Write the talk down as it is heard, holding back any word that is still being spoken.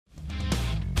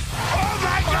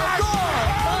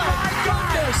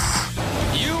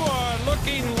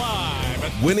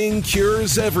Winning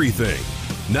cures everything.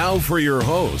 Now for your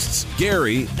hosts,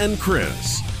 Gary and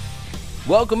Chris.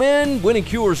 Welcome in. Winning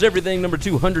cures everything, number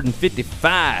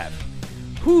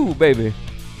 255. Whoo, baby.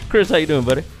 Chris, how you doing,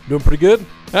 buddy? Doing pretty good.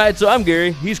 All right, so I'm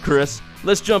Gary. He's Chris.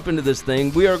 Let's jump into this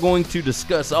thing. We are going to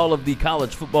discuss all of the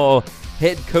college football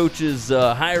head coaches'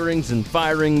 hirings and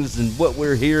firings and what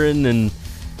we're hearing, and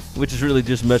which is really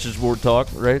just message board talk,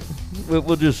 right?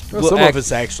 We'll some of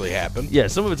it's actually happened. Yeah,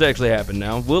 some of it's actually happened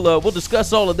now. We'll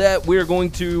discuss all of that. We're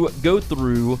going to go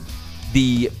through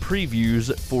the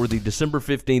previews for the December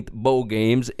 15th bowl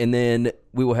games, and then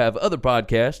we will have other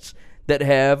podcasts that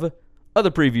have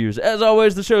other previews. As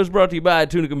always, the show is brought to you by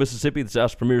Tunica, Mississippi, the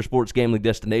South's premier sports gambling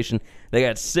destination. They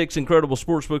got 6 incredible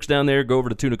sports books down there. Go over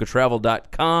to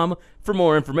tunicatravel.com for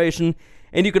more information.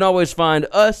 And you can always find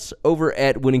us over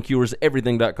at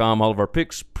winningcureseverything.com. All of our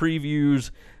picks, previews,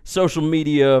 social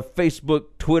media, Facebook,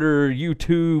 Twitter,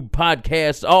 YouTube,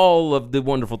 podcasts, all of the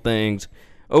wonderful things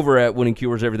over at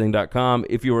winningcureseverything.com.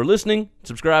 If you are listening,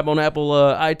 subscribe on Apple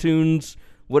iTunes,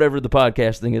 whatever the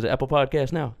podcast thing is. Apple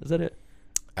Podcast now. Is that it?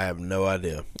 I have no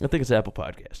idea. I think it's Apple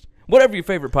Podcast. Whatever your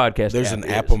favorite podcast There's app an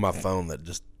is. app on my phone that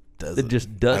just does it. It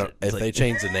just does it. If they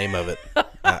change the name of it,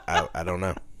 I don't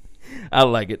know. I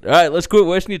like it. All right, let's quit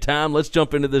wasting your time. Let's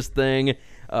jump into this thing.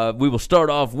 We will start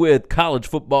off with college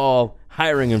football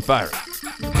hiring and firing.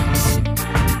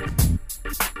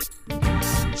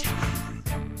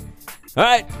 All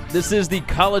right, this is the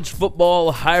college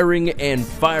football hiring and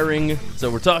firing. So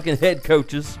we're talking head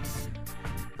coaches.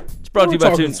 It's brought to you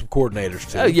by some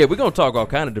coordinators too. Oh yeah, we're gonna talk all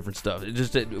kind of different stuff. It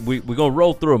just we're gonna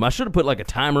roll through them. I should have put like a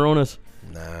timer on us.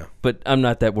 Nah, but I'm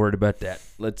not that worried about that.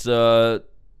 Let's.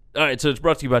 All right, so it's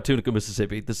brought to you by Tunica,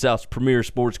 Mississippi, the South's premier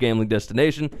sports gambling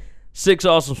destination. 6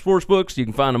 awesome sports books. You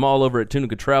can find them all over at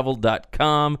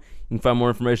tunicatravel.com. You can find more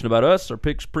information about us, our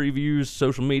picks, previews,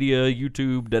 social media,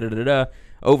 YouTube,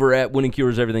 over at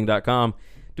winningcureseverything.com.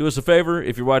 Do us a favor,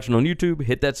 if you're watching on YouTube,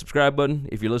 hit that subscribe button.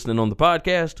 If you're listening on the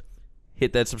podcast,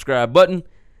 hit that subscribe button.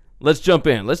 Let's jump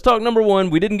in. Let's talk number one.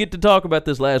 We didn't get to talk about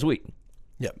this last week.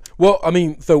 Yeah. Well, I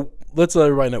mean, so let's let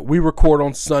everybody know. We record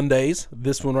on Sundays,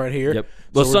 this one right here. Yep.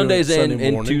 Well, so Sundays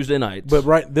and Tuesday nights.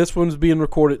 But this one's being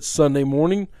recorded Sunday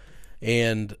morning,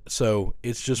 and so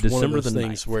it's just December one of those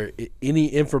things 9th. where any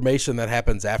information that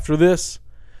happens after this,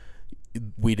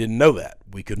 we didn't know that.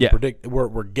 We couldn't predict.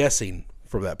 We're guessing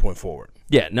from that point forward.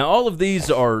 Yeah. Now, all of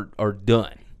these are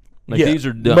done. These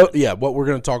are done. What we're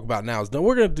going to talk about now is done.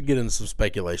 We're going to get into some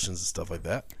speculations and stuff like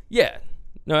that. Yeah.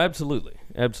 No, absolutely.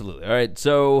 Absolutely. All right,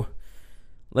 so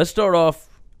let's start off.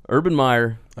 Urban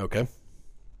Meyer. Okay.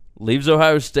 Leaves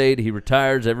Ohio State. He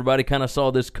retires. Everybody kind of saw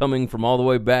this coming from all the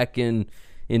way back in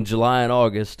July and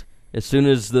August. As soon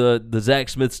as the Zach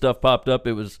Smith stuff popped up,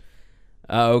 it was,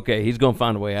 okay, he's going to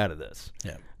find a way out of this.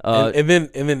 Yeah. And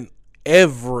then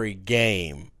every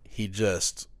game he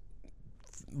just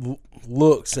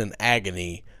looks in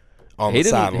agony on the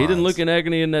sidelines. He didn't look in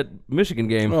agony in that Michigan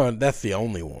game. Oh, that's the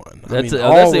only one. That's the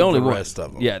only one. Rest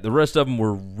of them. Yeah, the rest of them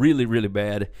were really, really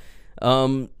bad.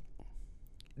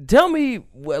 Tell me,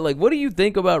 what do you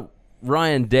think about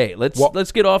Ryan Day?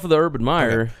 Let's get off of the Urban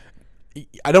Meyer. Okay.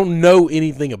 I don't know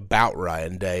anything about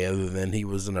Ryan Day other than he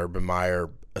was an Urban Meyer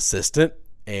assistant,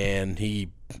 and he,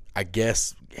 I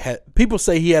guess, people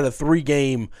say he had a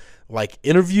 3-game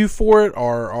interview for it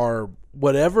or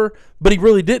whatever, but he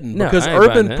really didn't because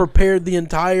Urban prepared the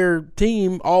entire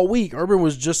team all week. Urban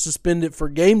was just suspended for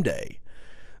game day.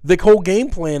 The whole game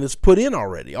plan is put in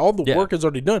already. All the work is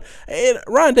already done. And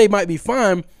Ryan Day might be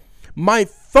fine. My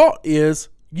thought is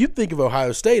you think of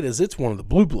Ohio State as it's one of the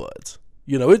blue bloods.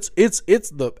 It's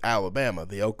the Alabama,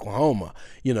 the Oklahoma.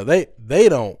 They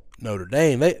don't Notre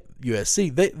Dame,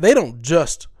 USC. They don't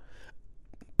just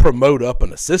promote up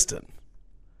an assistant.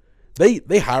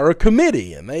 They hire a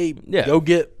committee and they go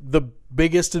get the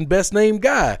biggest and best named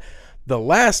guy. The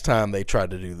last time they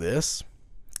tried to do this,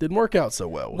 didn't work out so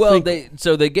well. Well,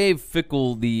 they gave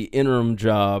Fickell the interim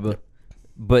job,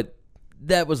 but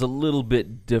that was a little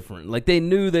bit different. They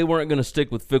knew they weren't going to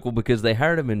stick with Fickell because they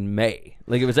hired him in May.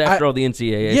 It was after all the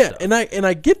NCAA stuff. Yeah, and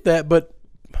I get that, but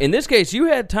in this case, you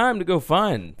had time to go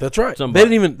find. That's right.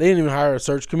 Somebody. They didn't even hire a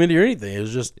search committee or anything. It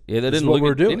was just they didn't look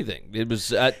at anything. It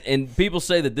was, and people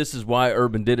say that this is why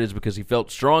Urban did it is because he felt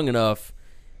strong enough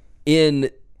in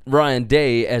Ryan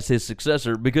Day as his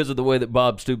successor because of the way that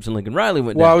Bob Stoops and Lincoln Riley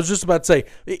went down. Well, I was just about to say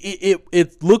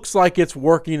it looks like it's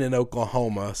working in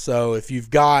Oklahoma. So if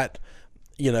you've got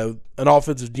an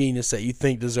offensive genius that you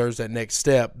think deserves that next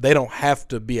step, they don't have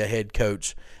to be a head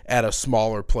coach at a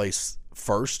smaller place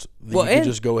first. You can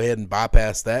just go ahead and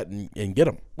bypass that and get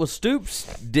them. Well, Stoops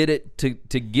did it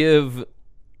to give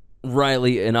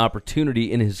Riley an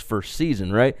opportunity in his first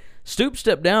season, right? Stoops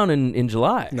stepped down in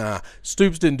July. Nah,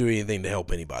 Stoops didn't do anything to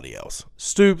help anybody else.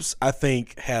 Stoops, I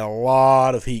think, had a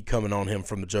lot of heat coming on him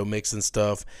from the Joe Mixon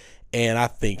stuff, and I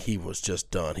think he was just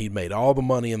done. He'd made all the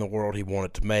money in the world he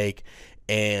wanted to make,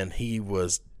 and he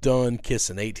was done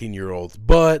kissing 18-year-olds'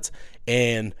 butts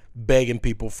and begging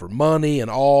people for money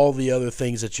and all the other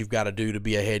things that you've got to do to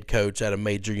be a head coach at a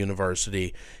major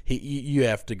university. You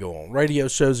have to go on radio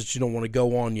shows that you don't want to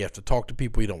go on. You have to talk to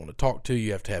people you don't want to talk to.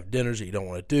 You have to have dinners that you don't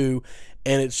want to do.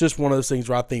 And it's just one of those things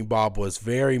where I think Bob was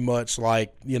very much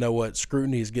like, you know what,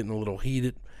 scrutiny is getting a little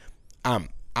heated. I'm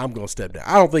going to step down.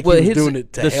 I don't think he was doing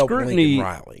it to help Lincoln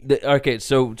Riley. Okay,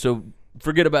 so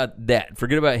forget about that.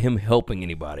 Forget about him helping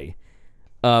anybody.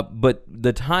 But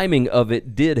the timing of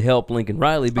it did help Lincoln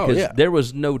Riley because there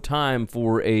was no time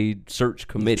for a search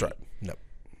committee. That's right. No.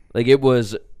 Like it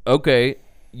was, okay,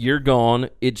 you're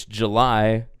gone. It's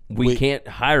July. We can't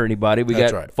hire anybody. We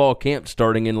got fall camp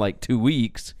starting in like 2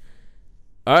 weeks.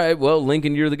 All right, well,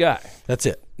 Lincoln, you're the guy. That's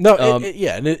it. No, and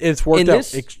it's worked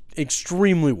out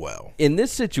extremely well. In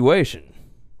this situation,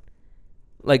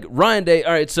 like Ryan Day,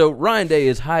 all right, so Ryan Day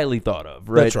is highly thought of,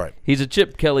 right? That's right. He's a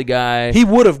Chip Kelly guy. He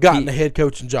would have gotten a head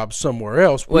coaching job somewhere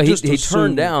else. Well, he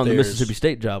turned down the Mississippi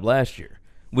State job last year,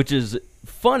 which is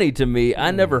funny to me.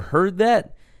 I never heard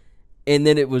that, and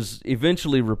then it was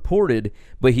eventually reported,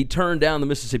 but he turned down the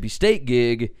Mississippi State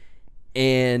gig,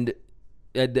 and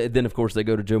then, of course, they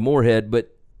go to Joe Moorhead,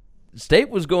 but State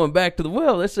was going back to the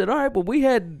well. They said, all right, well, we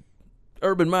had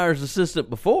Urban Meyer's assistant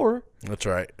before. That's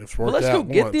right. It's worked out. Let's go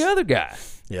get the other guy.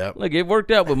 Yeah. Like it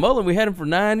worked out with Mullen. We had him for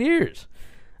 9 years.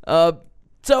 So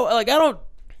like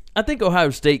I think Ohio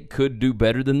State could do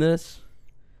better than this.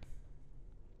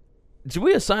 Should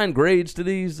we assign grades to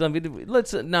these? I mean,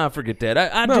 forget that.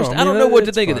 I don't know what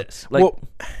to think of this. Like, well,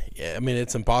 yeah, I mean,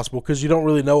 it's impossible because you don't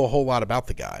really know a whole lot about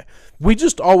the guy. We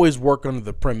just always work under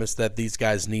the premise that these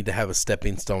guys need to have a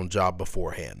stepping stone job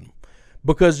beforehand.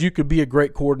 Because you could be a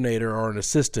great coordinator or an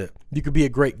assistant. You could be a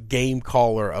great game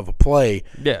caller of a play,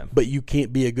 but you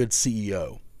can't be a good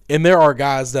CEO. And there are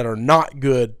guys that are not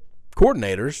good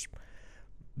coordinators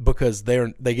because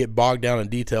they get bogged down in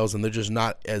details and they're just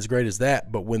not as great as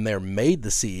that. But when they're made the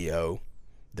CEO,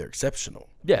 they're exceptional.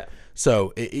 Yeah.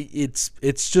 So it's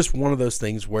just one of those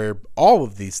things where all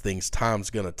of these things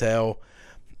time's going to tell.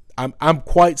 I'm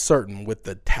quite certain with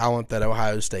the talent that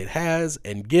Ohio State has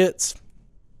and gets,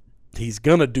 he's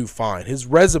going to do fine. His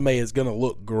resume is going to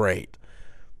look great.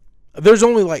 There's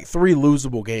only like 3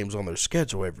 losable games on their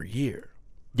schedule every year.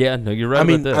 Yeah, no, you're right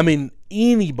about that. I mean,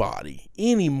 anybody,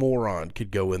 any moron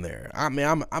could go in there. I mean,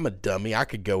 I'm a dummy. I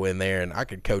could go in there and I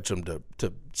could coach them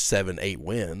to 7, 8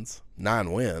 wins,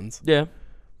 9 wins. Yeah.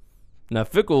 Now,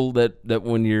 Fickle, that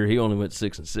 1 year, he only went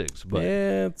 6-6. But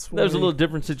that was a little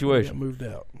different situation. Moved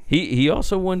out. He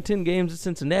also won 10 games at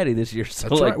Cincinnati this year. So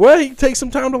that's right. Well, he takes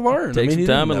some time to learn. Take some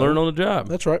time and learn on the job.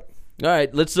 That's right. All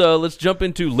right, let's jump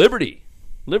into Liberty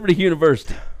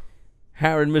University.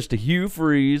 Hiring Mr. Hugh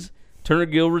Freeze. Turner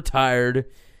Gill retired.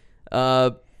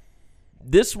 It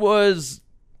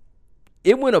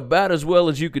went about as well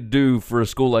as you could do for a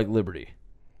school like Liberty.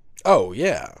 Oh,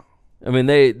 yeah. I mean,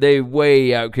 they way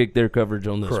outkicked their coverage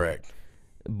on this. Correct.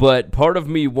 But part of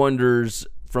me wonders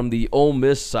from the Ole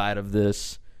Miss side of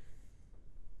this,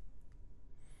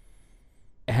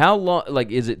 how long? Like,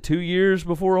 is it 2 years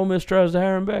before Ole Miss tries to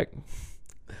hire him back?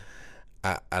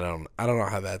 I don't know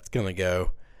how that's gonna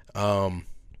go.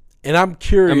 And I'm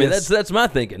curious. I mean, that's my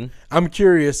thinking. I'm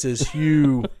curious. Is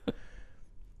Hugh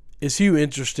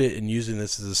interested in using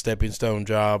this as a stepping stone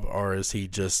job, or is he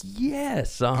just?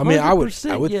 Yes, 100%. I mean, I would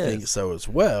think so as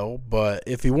well. But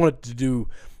if he wanted to do,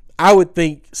 I would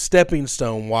think stepping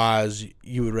stone wise,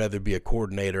 you would rather be a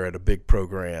coordinator at a big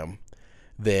program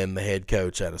than the head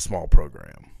coach at a small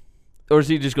program. Or is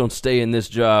he just going to stay in this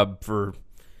job for?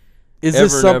 Is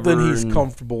this something he's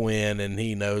comfortable in, and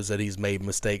he knows that he's made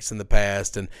mistakes in the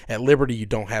past? And at Liberty, you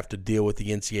don't have to deal with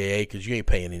the NCAA because you ain't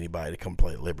paying anybody to come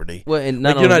play at Liberty. Well, and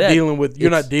you're not dealing with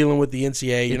the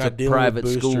NCAA. You're not dealing private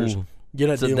with boosters. School. You're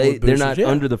not so dealing with they're boosters. not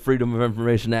under the Freedom of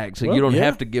Information Act, so you don't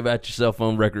have to give out your cell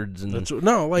phone records and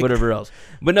whatever else.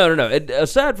 But no.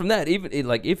 Aside from that, even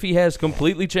if he has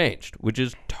completely changed, which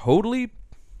is totally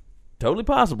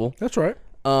possible. That's right.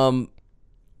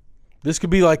 This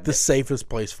could be like the safest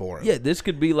place for him. Yeah, this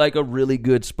could be like a really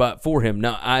good spot for him.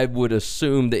 Now, I would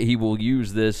assume that he will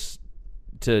use this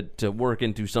to work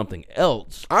into something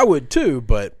else. I would too,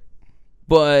 but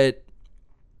if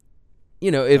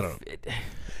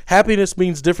happiness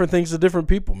means different things to different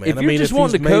people, man. If you're just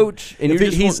wanting to coach and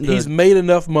he's made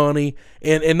enough money,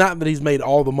 and not that he's made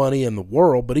all the money in the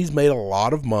world, but he's made a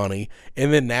lot of money,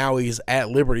 and then now he's at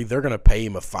Liberty. They're going to pay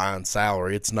him a fine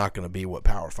salary. It's not going to be what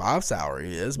Power 5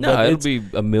 salary is. No, but it'll be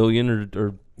 $1 million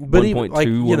or but 1.2, like,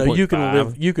 you know,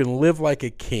 1.5. you can live like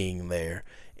a king there,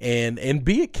 and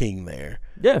be a king there.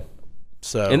 Yeah.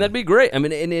 So, and that'd be great. I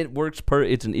mean, and it works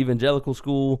it's an evangelical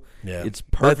school. Yeah, it's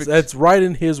perfect. That's right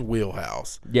in his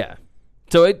wheelhouse. Yeah.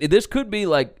 So this could be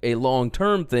like a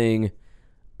long-term thing.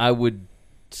 I would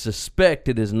suspect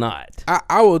it is not.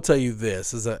 I will tell you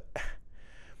this is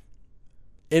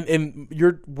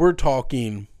we're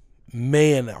talking,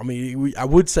 man. I mean, I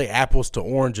would say apples to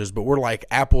oranges, but we're like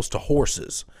apples to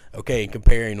horses. Okay, and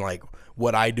comparing like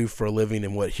what I do for a living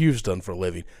and what Hugh's done for a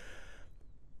living.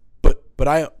 But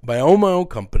I own my own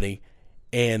company,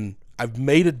 and I've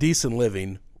made a decent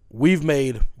living. We've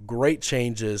made great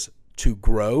changes to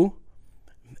grow,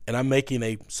 and I'm making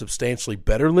a substantially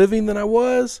better living than I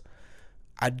was.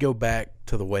 I'd go back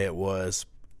to the way it was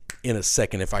in a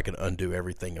second if I could undo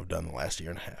everything I've done the last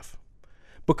year and a half.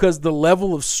 Because the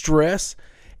level of stress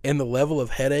and the level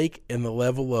of headache and the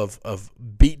level of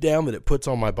beat down that it puts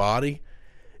on my body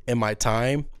and my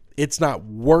time, it's not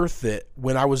worth it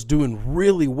when I was doing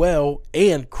really well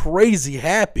and crazy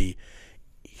happy.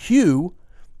 Hugh,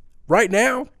 right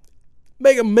now,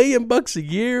 make $1 million a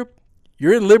year.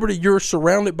 You're in Liberty. You're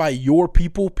surrounded by your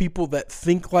people that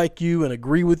think like you and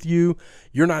agree with you.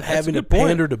 You're not having to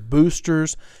pander to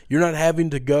boosters. You're not having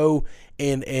to go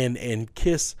and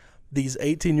kiss these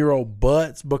 18-year-old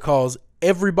butts because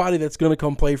everybody that's going to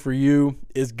come play for you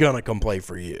is going to come play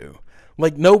for you.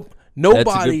 Like, nobody.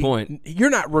 That's a good point. You're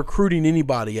not recruiting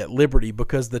anybody at Liberty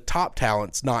because the top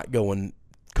talent's not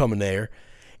coming there.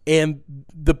 And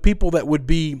the people that would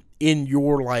be in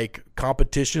your like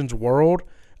competitions world,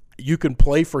 you can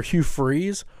play for Hugh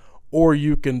Freeze or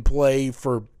you can play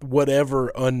for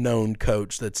whatever unknown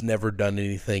coach that's never done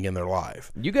anything in their life.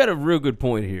 You got a real good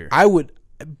point here.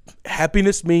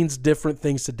 Happiness means different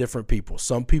things to different people.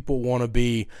 Some people want to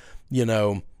be,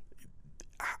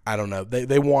 I don't know.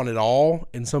 They want it all,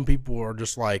 and some people are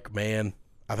just like, man,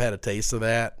 I've had a taste of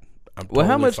that. I'm totally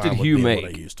how much fine did with Hugh being make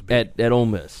what I used to be. at Ole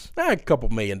Miss? A couple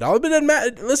 $1 million, but it doesn't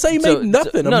matter. Let's say he made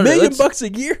nothing. $1 million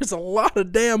a year is a lot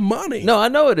of damn money. No, I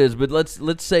know it is, but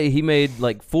let's say he made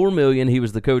like $4 million. He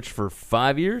was the coach for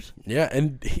 5 years. Yeah,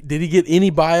 and did he get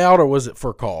any buyout or was it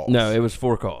for calls? No, it was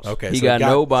 4 calls. Okay, he got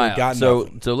no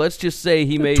buyout. So let's just say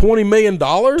he made $20 million.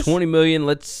 $20 million.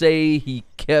 Let's say he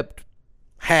kept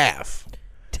half.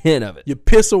 10 of it. You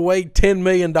piss away $10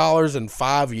 million in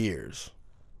 5 years.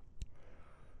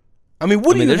 I mean,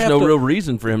 there's no real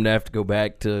reason for him to have to go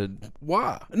back to.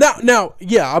 Why? Now,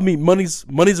 yeah. I mean, money's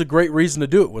a great reason to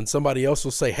do it. When somebody else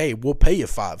will say, "Hey, we'll pay you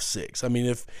 5-6." I mean,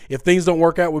 if things don't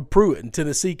work out with Pruitt and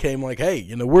Tennessee came like, "Hey,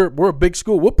 we're a big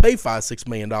school. We'll pay $5-6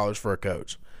 million for a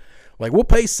coach. Like we'll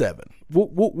pay $7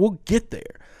 million. We'll get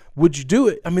there." Would you do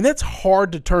it? I mean, that's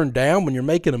hard to turn down when you're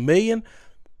making $1 million.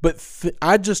 But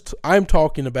I'm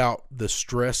talking about the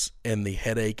stress and the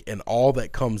headache and all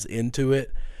that comes into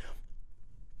it.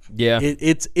 Yeah,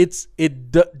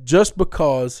 just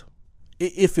because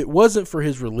if it wasn't for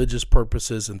his religious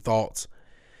purposes and thoughts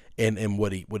and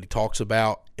what he talks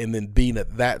about, and then being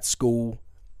at that school,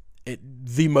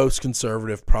 the most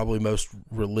conservative, probably most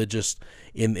religious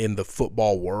in the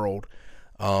football world,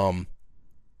 of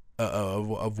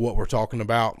what we're talking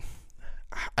about.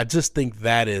 I just think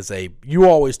that is you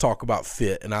always talk about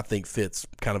fit, and I think fit's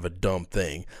kind of a dumb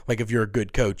thing. Like if you're a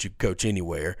good coach, you can coach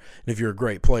anywhere. And if you're a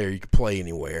great player, you can play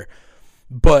anywhere.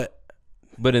 But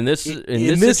in this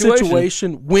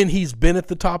situation, when he's been at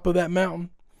the top of that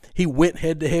mountain, he went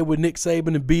head to head with Nick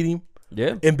Saban and beat him.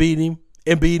 Yeah. And beat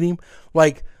him.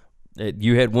 Like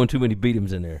you had one too many beat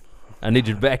hims in there. I need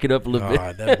you to back it up a little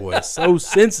bit. That boy is so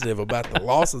sensitive about the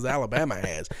losses Alabama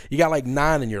has. You got like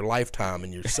 9 in your lifetime,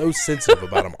 and you're so sensitive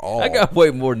about them all. I got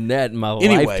way more than that in my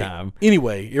lifetime.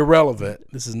 Anyway,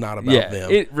 irrelevant. This is not about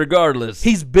them. Regardless.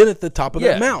 He's been at the top of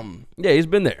that mountain. Yeah, he's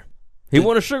been there. He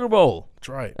won a Sugar Bowl. That's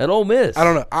right. At Ole Miss. I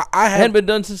don't know. I hadn't been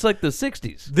done since like the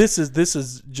 60s. This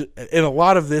is, and a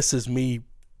lot of this is me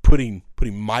putting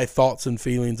my thoughts and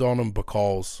feelings on them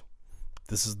because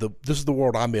this is the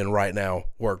world I'm in right now,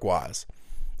 work wise.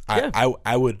 Yeah.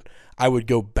 I would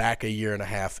go back a year and a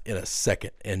half in a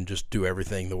second and just do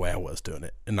everything the way I was doing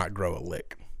it and not grow a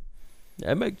lick.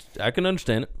 I can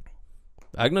understand it.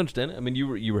 I mean,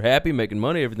 you were happy, making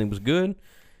money, everything was good,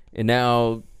 and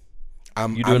now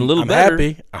you're doing a little better. I'm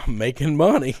happy. I'm making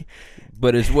money,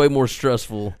 but it's way more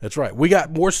stressful. That's right. We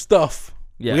got more stuff.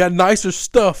 Yeah. We got nicer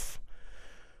stuff.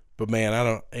 But man, I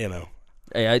don't.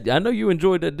 Hey, I know you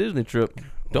enjoyed that Disney trip.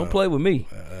 Don't play with me.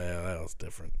 Yeah, that was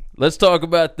different. Let's talk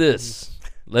about this.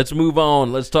 Let's move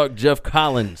on. Let's talk Jeff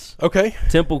Collins. Okay.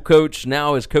 Temple coach,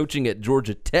 now is coaching at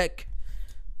Georgia Tech.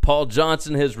 Paul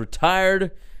Johnson has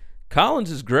retired.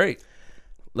 Collins is great.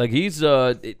 Like, he's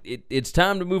it's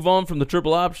time to move on from the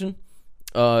triple option.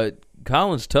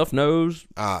 Collins, tough nose.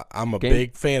 I'm a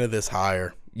big fan of this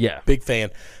hire. Yeah. Big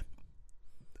fan.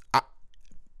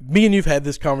 Me and you've had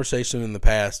this conversation in the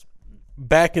past.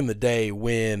 Back in the day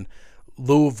when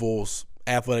Louisville's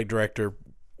athletic director,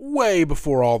 way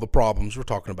before all the problems, we're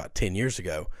talking about 10 years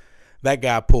ago, that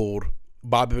guy pulled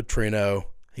Bobby Petrino.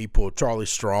 He pulled Charlie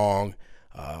Strong.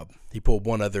 He pulled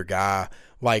one other guy.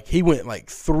 Like, he went like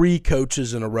 3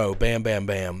 coaches in a row, bam, bam,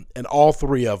 bam, and all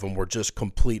 3 of them were just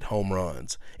complete home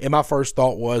runs. And my first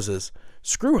thought was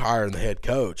screw hiring the head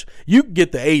coach. You can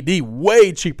get the AD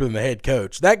way cheaper than the head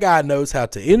coach. That guy knows how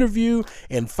to interview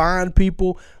and find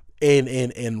people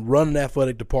and run an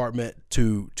athletic department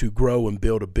to grow and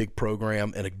build a big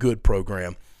program and a good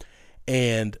program.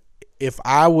 And if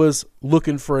I was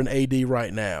looking for an AD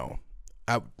right now,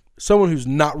 someone who's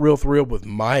not real thrilled with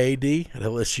my AD at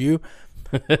LSU,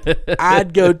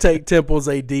 I'd go take Temple's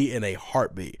AD in a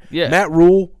heartbeat. Yeah. Matt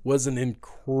Rule was an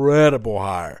incredible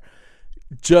hire.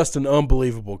 Just an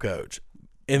unbelievable coach.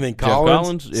 And then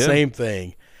Collins, yeah. Same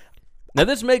thing. Now,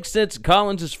 this makes sense.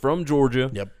 Collins is from Georgia.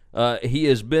 Yep. He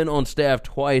has been on staff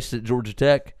twice at Georgia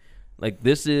Tech. Like,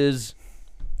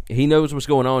 he knows what's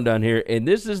going on down here. And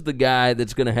this is the guy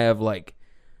that's going to have, like,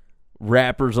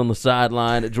 rappers on the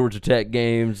sideline at Georgia Tech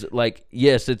games. Like,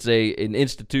 yes, it's an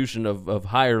institution of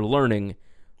higher learning,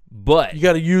 but you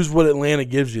got to use what Atlanta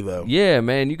gives you, though. Yeah,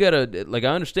 man, you got to, like, I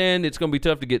understand it's going to be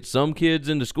tough to get some kids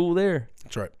into school there.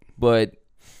 That's right. But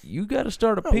you got to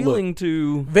start appealing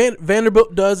to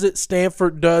Vanderbilt does it,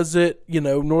 Stanford does it,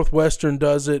 Northwestern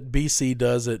does it, BC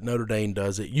does it, Notre Dame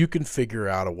does it. You can figure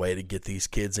out a way to get these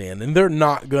kids in, and they're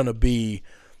not going to be,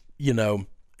 you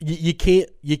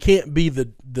can't be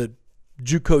the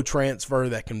JUCO transfer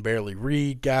that can barely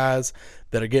read, guys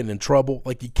that are getting in trouble.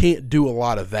 Like, you can't do a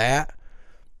lot of that.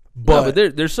 But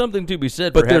there's something to be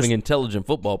said for having intelligent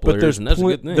football players, and that's a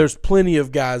good thing. There's plenty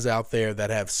of guys out there that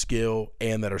have skill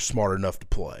and that are smart enough to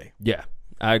play. Yeah,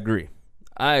 I agree.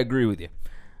 I agree with you.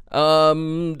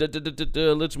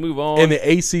 Let's move on. And the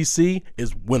ACC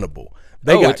is winnable.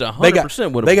 It's 100%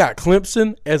 winnable. They got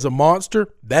Clemson as a monster.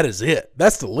 That is it.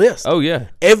 That's the list. Oh, yeah.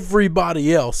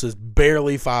 Everybody else is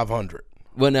barely 500.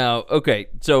 Well, now, okay,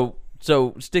 so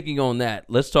sticking on that,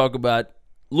 let's talk about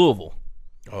Louisville.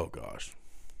 Oh, gosh.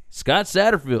 Scott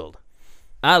Satterfield.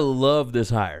 I love this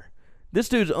hire. This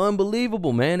dude's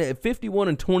unbelievable, man. At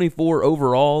 51-24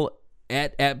 overall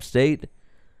at App State.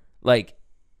 Like,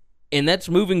 and that's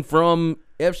moving from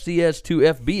FCS to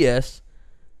FBS.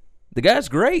 The guy's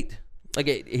great.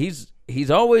 Like, he's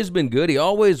always been good. He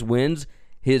always wins.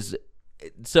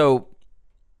 So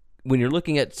when you're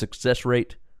looking at success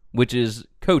rate, which is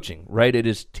coaching, right? It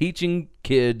is teaching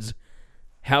kids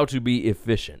how to be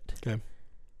efficient. Okay.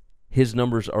 His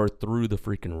numbers are through the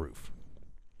freaking roof.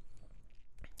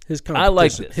 I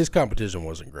like this. His competition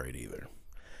wasn't great either.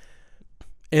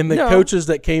 And the coaches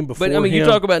that came before him. But, I mean, you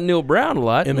talk about Neil Brown a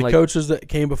lot. And the coaches that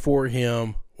came before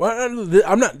him. Well,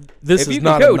 I'm not. This is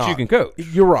not. If you can coach, you can coach.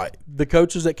 You're right. The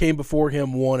coaches that came before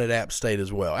him won at App State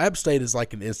as well. App State is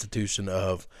like an institution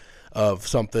of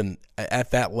something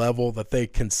at that level that they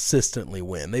consistently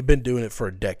win. They've been doing it for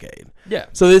a decade. Yeah.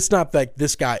 So it's not like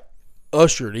this guy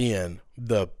ushered in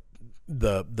the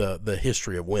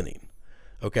history of winning.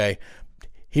 Okay,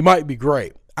 he might be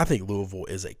great. I think Louisville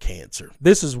is a cancer.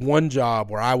 This is one job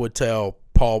where I would tell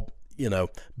Paul,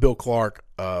 Bill Clark,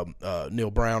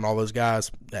 Neil Brown, all those guys,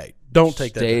 hey, don't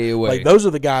take that. Stay away. Like, those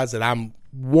are the guys that I'm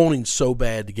wanting so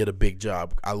bad to get a big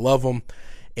job. I love them,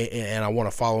 and I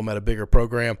want to follow them at a bigger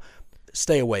program.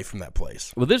 Stay away from that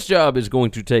place. Well, this job is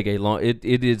going to take a long. It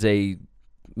is a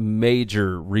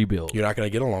major rebuild. You're not going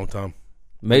to get a long time.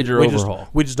 Major overhaul.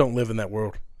 We just don't live in that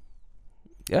world.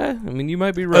 Yeah, I mean, you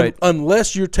might be right.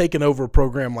 Unless you're taking over a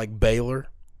program like Baylor,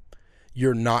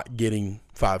 you're not getting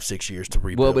 5-6 years to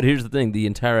rebuild. Well, but here's the thing: the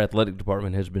entire athletic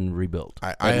department has been rebuilt.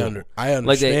 I understand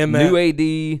like that. New AD,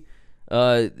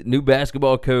 new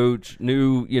basketball coach,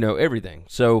 new everything.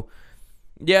 So,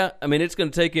 yeah, I mean, it's going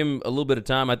to take him a little bit of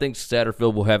time. I think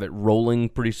Satterfield will have it rolling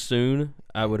pretty soon.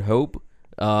 I would hope.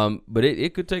 But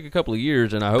it could take a couple of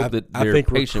years, and I hope that they're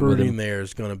patient with him. Recruiting there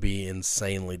is going to be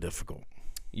insanely difficult.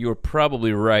 You're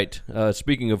probably right.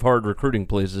 Speaking of hard recruiting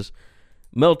places,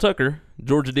 Mel Tucker,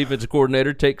 Georgia defensive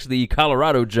coordinator, takes the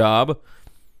Colorado job.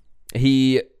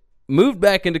 He moved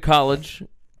back into college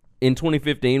in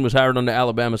 2015, was hired on the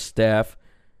Alabama staff.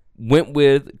 went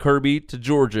with Kirby to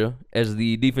Georgia as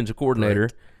the defensive coordinator.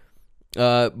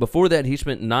 Before that, he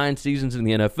spent 9 seasons in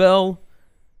the NFL.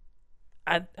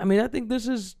 I mean, I think this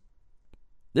is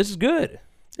good.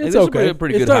 It's this okay. Is a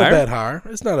pretty it's good not hire. a bad hire.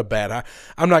 It's not a bad hire.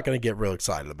 I'm not going to get real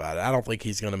excited about it. I don't think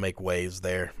he's going to make waves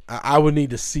there. I would need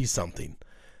to see something.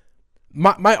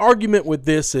 My argument with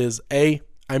this is,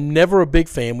 I'm never a big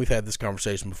fan. We've had this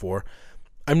conversation before.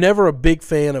 I'm never a big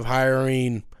fan of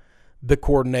hiring the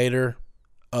coordinator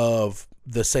of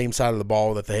the same side of the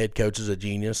ball that the head coach is a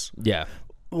genius. Yeah.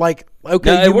 Like,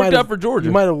 okay, now, it worked out for Georgia.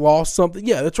 You might have lost something.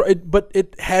 Yeah, that's right. But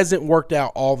it hasn't worked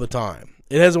out all the time.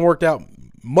 It hasn't worked out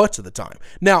much of the time.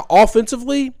 Now,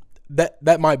 offensively,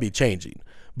 that might be changing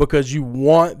because you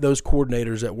want those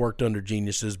coordinators that worked under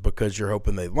geniuses because you're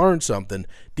hoping they learn something.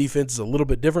 Defense is a little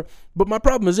bit different. But my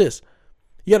problem is this.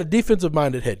 You got a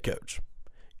defensive-minded head coach.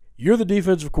 You're the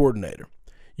defensive coordinator.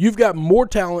 You've got more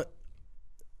talent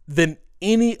than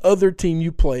any other team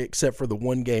you play except for the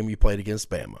one game you played against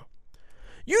Bama.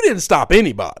 You didn't stop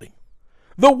anybody.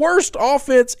 The worst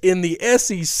offense in the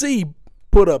SEC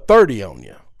put up 30 on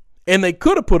you, and they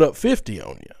could have put up 50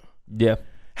 on you. Yeah.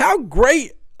 How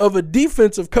great of a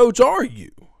defensive coach are you?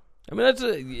 I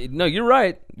mean, no, you're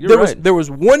right. There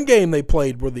was one game they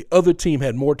played where the other team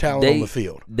had more talent on the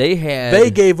field.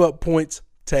 They gave up points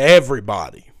to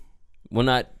everybody. Well,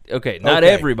 not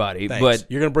everybody, thanks. but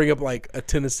you're going to bring up like a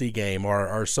Tennessee game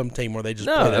or some team where they just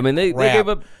no. I mean, they gave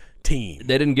up team.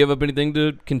 They didn't give up anything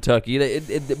to Kentucky.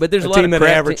 But there's a lot team of that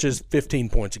crap averages 15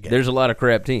 points a game. There's a lot of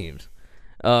crap teams.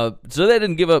 So they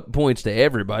didn't give up points to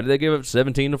everybody. They gave up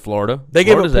 17 to Florida. They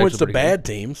gave up points to bad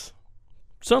teams.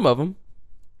 Some of them.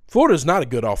 Florida's not a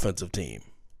good offensive team.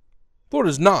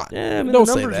 Florida's not. Yeah, I mean, Don't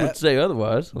the numbers say that. would say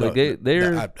otherwise. Like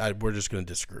we're just going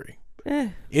to disagree.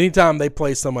 Anytime they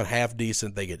play someone half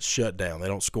decent, they get shut down. They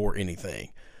don't score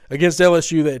anything. Against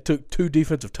LSU, they took 2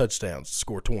 defensive touchdowns to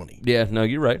score 20. Yeah, no,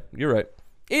 you're right.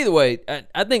 Either way,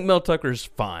 I think Mel Tucker's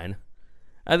fine.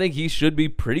 I think he should be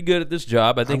pretty good at this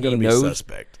job. I think he knows.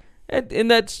 Suspect.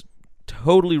 And that's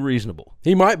totally reasonable.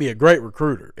 He might be a great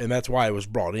recruiter, and that's why he was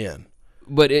brought in.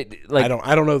 But I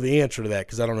don't know the answer to that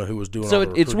because I don't know who was doing. So all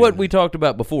the it's what we talked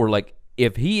about before. Like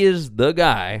if he is the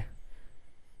guy,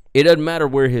 it doesn't matter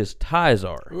where his ties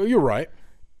are. Well, you're right.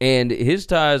 And his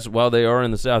ties, while they are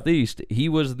in the Southeast, he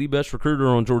was the best recruiter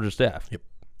on Georgia's staff. Yep.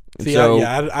 See,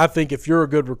 I think if you're a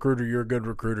good recruiter, you're a good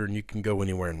recruiter, and you can go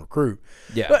anywhere and recruit.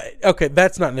 Yeah. But, okay,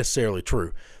 that's not necessarily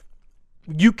true.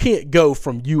 You can't go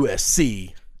from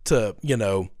USC to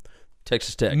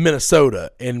Texas Tech,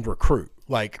 Minnesota, and recruit.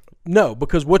 No,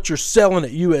 because what you're selling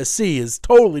at USC is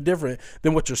totally different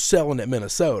than what you're selling at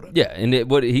Minnesota. Yeah,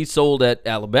 and what he sold at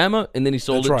Alabama, and then he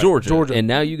sold at Georgia, and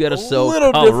now you got to sell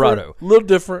Colorado. A little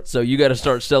different. So you got to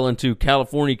start selling to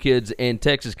California kids and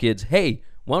Texas kids. Hey,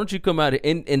 why don't you come out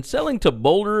and selling to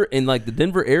Boulder and like the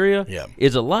Denver area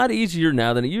is a lot easier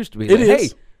now than it used to be. It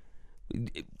is.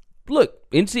 Hey, look,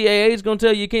 NCAA is going to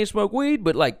tell you can't smoke weed,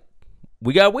 but like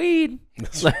we got weed.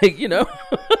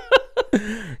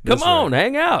 Come on,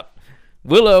 hang out.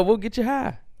 We'll get you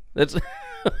high. That's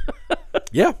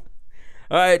yeah.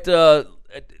 All right.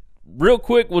 Real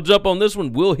quick, we'll jump on this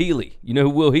one. Will Healy. You know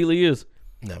who Will Healy is?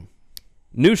 No.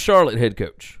 New Charlotte head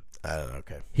coach.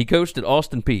 Okay. He coached at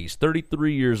Austin Peay. He's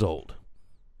 33 years old.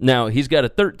 Now he's got a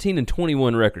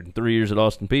 13-21 record in 3 years at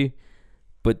Austin Peay.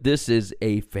 But this is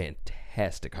a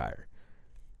fantastic hire.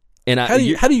 And how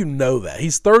do you know that?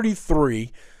 He's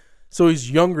 33. So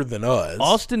he's younger than us.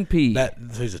 Austin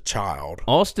Peay. He's a child.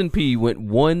 Austin Peay went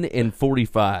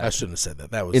 1-45. I shouldn't have said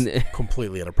that. That was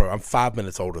completely inappropriate. I'm 5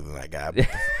 minutes older than that guy.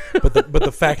 But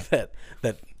the fact that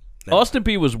Austin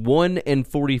Peay was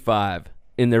 1-45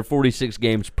 in their 46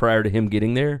 games prior to him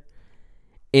getting there,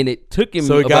 and it took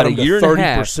him about a year and a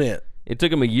half. It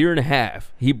took him a year and a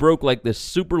half. He broke like this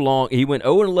super long. He went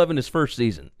 0-11 his first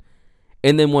season.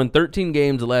 And then won 13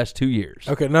 games the last 2 years.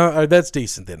 Okay, no, that's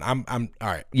decent then. I'm all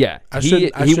right. Yeah, he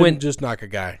shouldn't just knock a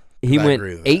guy. He went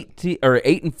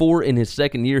 8-4 in his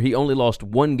second year. He only lost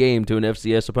one game to an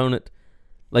FCS opponent.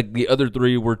 Like the other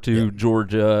 3 were to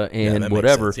Georgia and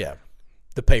whatever. Makes sense, yeah,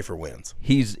 the pay for wins.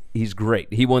 He's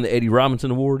great. He won the Eddie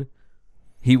Robinson Award.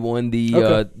 He won the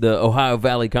Ohio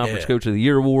Valley Conference Coach of the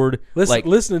Year award.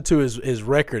 Listening to his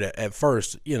record at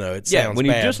first, it sounds when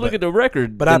you bad, just look at the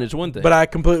record, then it's one thing. But I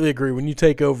completely agree. When you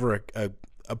take over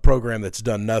a program that's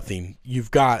done nothing, you've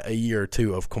got a year or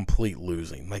two of complete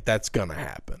losing. Like that's gonna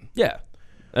happen. Yeah.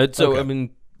 I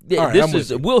mean, this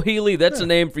is Will Healy. That's a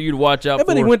name for you to watch out for.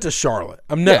 But he went to Charlotte.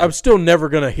 I'm still never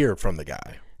gonna hear from the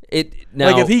guy.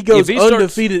 Now, if he goes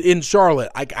undefeated in Charlotte,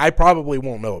 I probably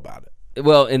won't know about it.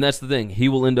 Well, and that's the thing. He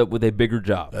will end up with a bigger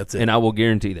job. That's it. And I will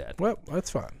guarantee that. Well, that's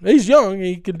fine. He's young and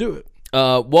he can do it.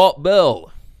 Walt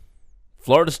Bell,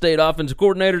 Florida State offensive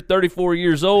coordinator, 34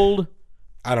 years old.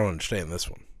 I don't understand this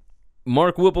one.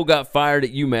 Mark Whipple got fired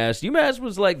at UMass. UMass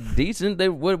was like decent.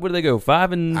 Where did they go?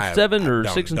 5-7 or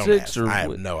 6-6? Or I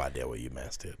have no idea what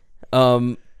UMass did.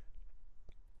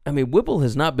 I mean, Whipple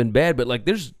has not been bad, but like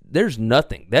there's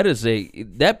nothing.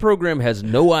 That program has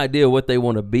no idea what they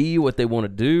want to be, what they want to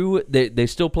do. They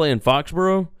still play in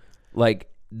Foxborough. Like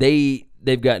they've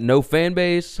got no fan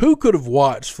base. Who could have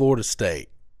watched Florida State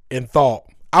and thought,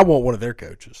 I want one of their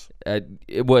coaches?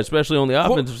 Especially on the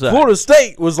offensive side. Florida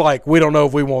State was like, we don't know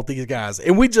if we want these guys,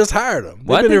 and we just hired them.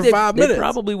 They've been here 5 minutes. They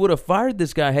probably would have fired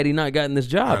this guy had he not gotten this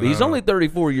job. He's only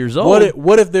 34 years old.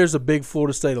 What if there's a big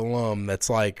Florida State alum that's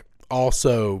like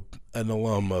also an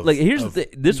alum of here's the thing.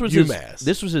 This was UMass?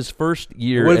 This was his first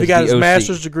year. What if he got his OC?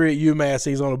 master's degree at UMass?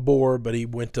 He's on a board, but he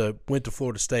went to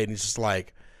Florida State, and he's just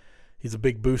like, he's a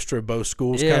big booster of both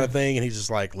schools kind of thing, and he's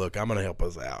just like, look, I'm going to help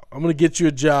us out. I'm going to get you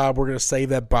a job. We're going to save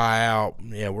that buyout.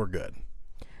 Yeah, we're good.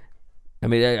 I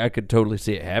mean, I could totally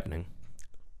see it happening.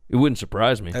 It wouldn't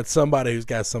surprise me. That's somebody who's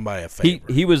got somebody a favor.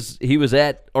 He was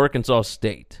at Arkansas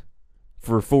State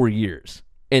for 4 years,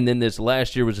 and then this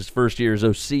last year was his first year as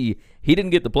OC. He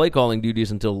didn't get the play calling duties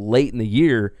until late in the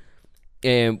year,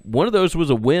 and one of those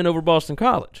was a win over Boston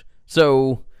College.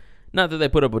 So, not that they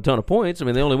put up a ton of points. I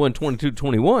mean, they only won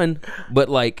 22-21, but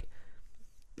like,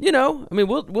 you know, I mean,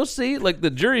 we'll see. Like the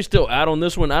jury's still out on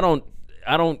this one. I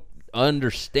don't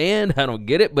understand. I don't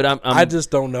get it, but I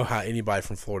just don't know how anybody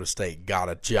from Florida State got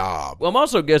a job. Well, I'm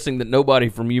also guessing that nobody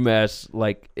from UMass,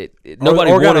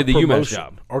 nobody wanted the UMass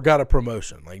job or got a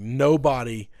promotion. Like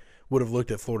nobody would have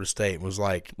looked at Florida State and was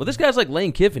like, well, this guy's like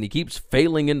Lane Kiffin. He keeps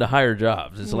failing into higher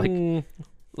jobs. It's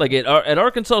like at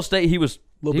Arkansas State, he was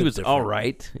all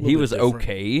right. He was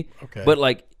okay. But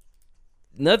like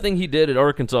nothing he did at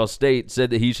Arkansas State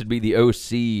said that he should be the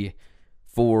OC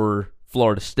for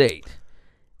Florida State.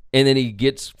 And then he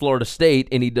gets Florida State,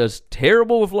 and he does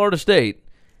terrible with Florida State,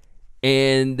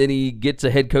 and then he gets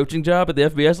a head coaching job at the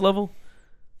FBS level.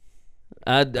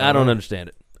 I don't understand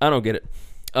it. I don't get it.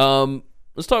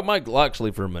 Let's talk Mike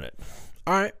Locksley for a minute.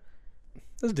 All right.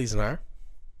 That's a decent hire.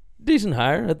 Decent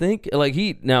hire, I think. Like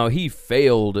he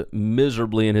failed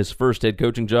miserably in his first head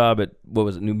coaching job at, what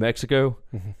was it, New Mexico?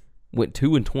 Mm-hmm. Went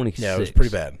 2-26. Yeah, it was pretty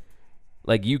bad.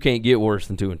 Like you can't get worse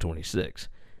than 2-26.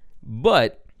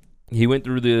 But he went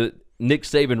through the Nick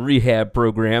Saban rehab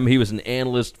program. He was an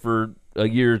analyst for a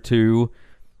year or two,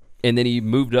 and then he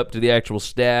moved up to the actual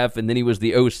staff, and then he was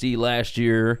the OC last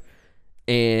year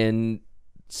and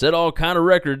set all kind of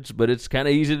records, but it's kind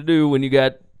of easy to do when you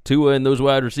got Tua and those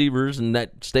wide receivers and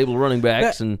that stable running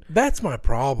backs. That's my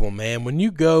problem, man. When you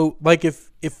go, like if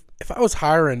I was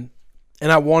hiring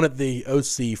and I wanted the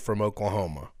OC from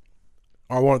Oklahoma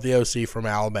or I wanted the OC from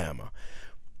Alabama,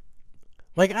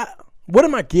 like what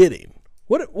am I getting?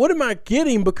 What am I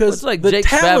getting? Because it's like the Jake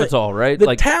talent, Spavital, right? The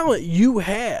like, talent you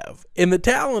have and the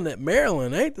talent at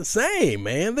Maryland ain't the same,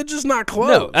 man. They're just not close.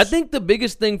 No, I think the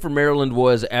biggest thing for Maryland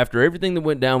was after everything that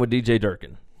went down with DJ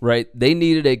Durkin, right? They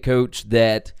needed a coach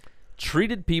that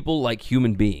treated people like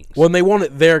human beings. Well, and they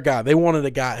wanted their guy. They wanted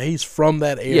a guy. He's from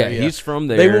that area. Yeah, he's from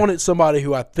there. They wanted somebody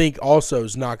who I think also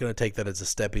is not going to take that as a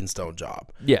stepping stone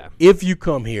job. Yeah. If you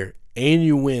come here and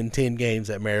you win 10 games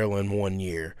at Maryland 1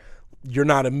 year, you're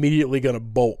not immediately going to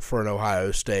bolt for an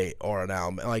Ohio State or an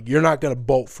Alabama. Like, you're not going to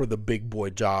bolt for the big boy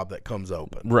job that comes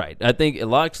open. Right. I think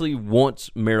Locksley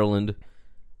wants Maryland,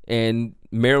 and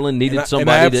Maryland needed somebody. And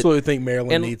I absolutely think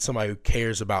Maryland needs somebody who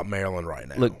cares about Maryland right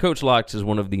now. Look, Coach Locks is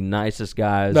one of the nicest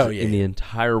guys in the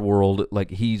entire world.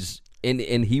 Like, he's and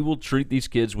he will treat these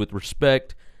kids with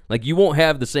respect. Like, you won't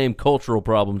have the same cultural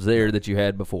problems there that you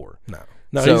had before.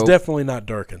 No, he's definitely not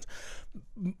Durkins.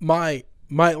 My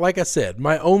like I said,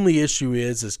 my only issue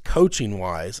is coaching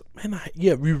wise, man.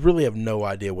 We really have no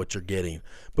idea what you're getting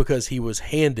because he was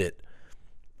handed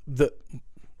the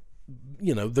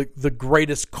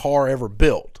greatest car ever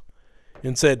built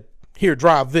and said, "Here,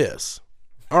 drive this."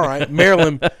 All right,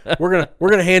 Maryland, we're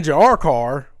gonna hand you our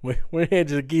car. We're gonna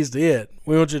hand you the keys to it.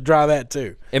 We want you to drive that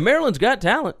too. And Maryland's got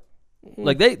talent.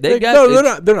 Like they got.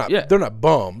 No, they're not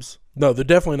bums. No, they're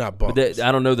definitely not bums. But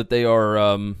I don't know that they are.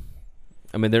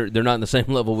 I mean, they're not in the same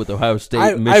level with Ohio State,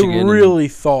 and Michigan. I really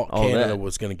thought Canada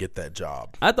was going to get that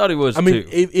job. I thought he was. I mean, too.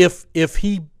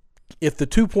 if the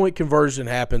 2-point conversion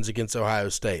happens against Ohio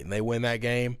State and they win that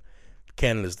game,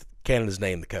 Canada's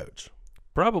named the coach.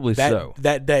 Probably so.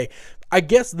 That day, I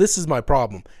guess this is my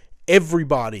problem.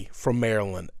 Everybody from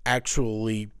Maryland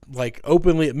actually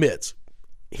openly admits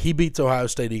he beats Ohio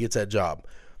State, he gets that job.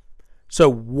 So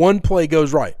one play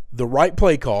goes right. The right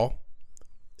play call,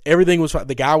 everything was fine.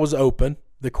 The guy was open.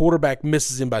 The quarterback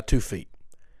misses him by 2 feet.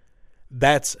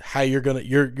 That's how you're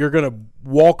gonna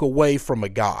walk away from a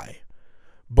guy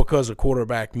because a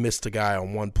quarterback missed a guy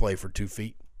on one play for 2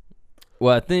 feet.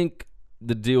 Well, I think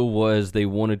the deal was they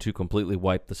wanted to completely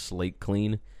wipe the slate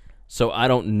clean. So I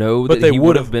don't know that he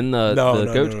would have been the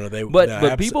coach. No.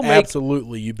 But people make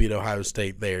absolutely you beat Ohio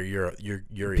State there.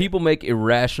 You're people make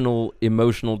irrational,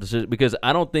 emotional decisions because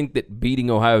I don't think that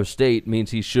beating Ohio State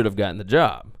means he should have gotten the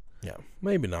job. Yeah,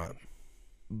 maybe not.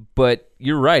 But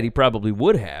you're right, he probably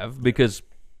would have because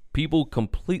people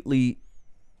completely.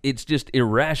 It's just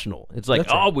irrational. It's like,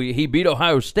 he beat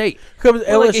Ohio State.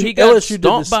 He got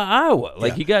stomped by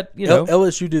Iowa. He got,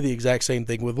 LSU did the exact same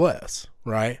thing with Les,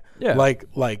 right? Yeah.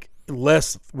 Like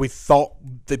Les, we thought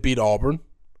they beat Auburn.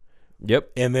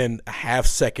 Yep. And then a half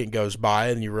second goes by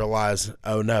and you realize,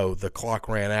 oh no, the clock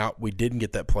ran out. We didn't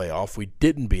get that playoff. We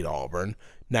didn't beat Auburn.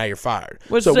 Now you're fired.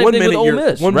 Well, it's the same thing with Ole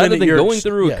Miss. Rather than going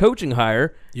through a coaching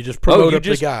hire, you just promote up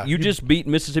the guy. You just beat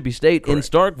Mississippi State in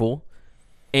Starkville,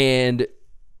 and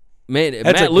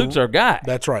Matt Luke's our guy.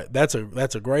 That's right. That's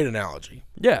a great analogy.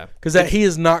 Yeah, because he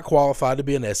is not qualified to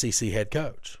be an SEC head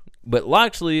coach. But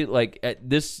Loxley,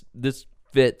 this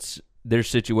fits their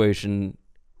situation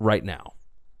right now.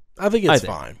 I think it's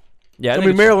fine. Yeah, I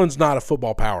mean Maryland's not a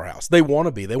football powerhouse. They want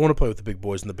to be. They want to play with the big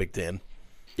boys in the Big Ten.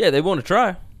 Yeah, they want to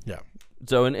try. Yeah.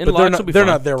 So and but they're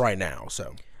not there right now.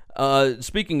 So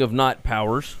speaking of not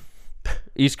powers,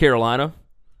 East Carolina.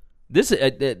 This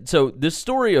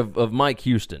story of Mike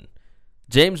Houston,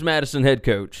 James Madison head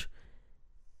coach.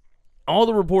 All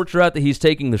the reports are out that he's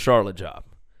taking the Charlotte job,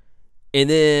 and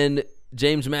then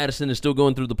James Madison is still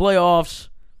going through the playoffs,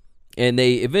 and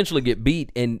they eventually get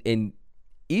beat, and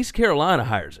East Carolina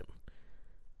hires him.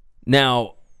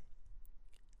 Now,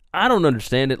 I don't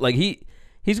understand it.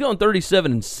 He's gone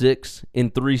 37-6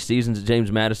 in 3 seasons at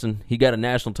James Madison. He got a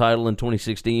national title in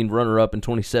 2016, runner-up in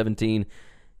 2017.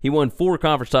 He won 4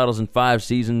 conference titles in 5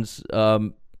 seasons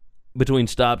between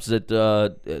stops at I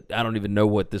don't even know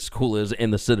what this school is,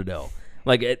 and the Citadel.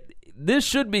 This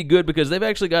should be good because they've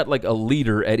actually got a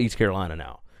leader at East Carolina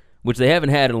now, which they haven't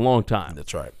had in a long time.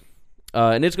 That's right.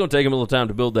 And it's going to take him a little time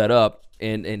to build that up,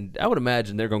 and I would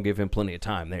imagine they're going to give him plenty of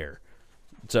time there.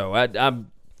 So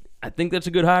I think that's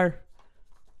a good hire.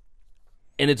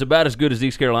 And it's about as good as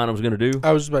East Carolina was going to do.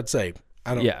 I was about to say,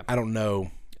 I don't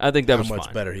know. I think that was how much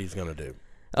fine. better he's going to do.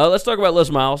 Let's talk about Les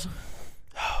Miles.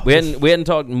 We hadn't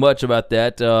talked much about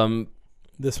that.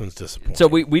 This one's disappointing. So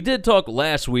we did talk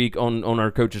last week on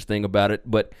our coaches thing about it,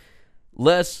 but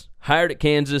Les hired at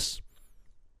Kansas.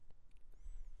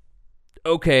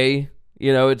 Okay,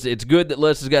 it's good that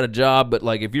Les has got a job, but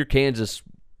if you're Kansas,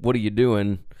 what are you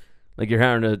doing? You're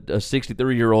hiring a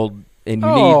 63-year-old. And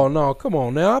no, come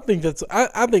on now. I think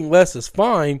Les is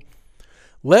fine.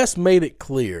 Les made it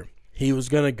clear he was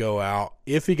going to go out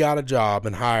if he got a job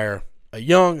and hire a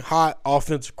young, hot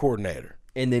offensive coordinator.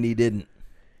 And then he didn't.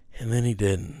 And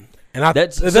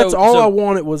that's all I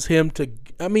wanted was him to.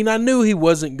 I mean, I knew he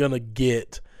wasn't going to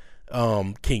get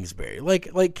Kingsbury.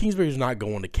 Kingsbury's not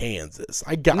going to Kansas.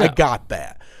 I got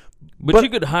that. But you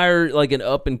could hire an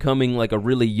up and coming, a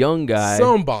really young guy,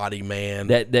 somebody, man,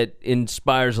 that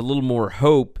inspires a little more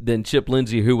hope than Chip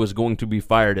Lindsey, who was going to be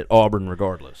fired at Auburn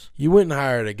regardless. You went and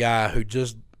hired a guy who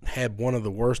just had one of the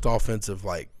worst offensive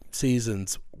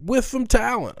seasons with some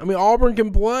talent. I mean, Auburn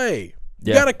can play.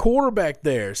 You got a quarterback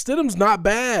there. Stidham's not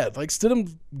bad.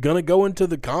 Stidham's gonna go into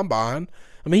the combine.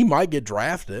 I mean, he might get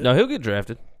drafted. No, he'll get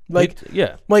drafted. I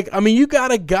mean, you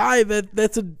got a guy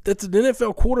that's an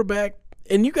NFL quarterback.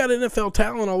 And you got NFL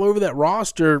talent all over that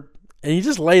roster, and you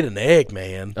just laid an egg,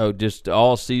 man. Oh, just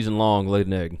all season long laid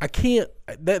an egg. I can't.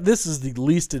 This is the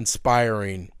least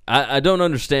inspiring. I don't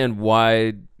understand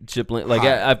why Chip Lindsey.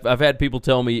 I've had people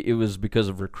tell me it was because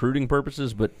of recruiting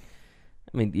purposes, but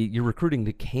I mean, you're recruiting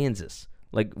to Kansas.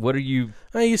 What are you?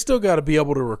 You still got to be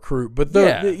able to recruit, but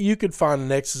you could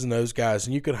find the X's and O's guys,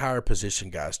 and you could hire position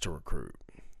guys to recruit.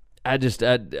 I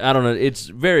don't know. It's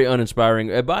very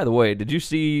uninspiring. By the way, did you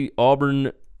see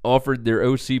Auburn offered their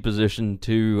OC position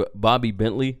to Bobby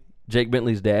Bentley, Jake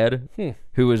Bentley's dad,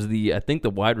 who was the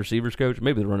wide receivers coach,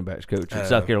 maybe the running backs coach in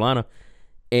South Carolina,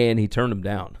 and he turned him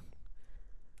down.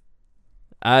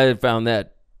 I found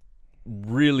that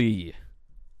really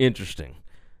interesting.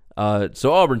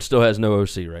 So Auburn still has no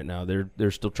OC right now.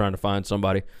 They're still trying to find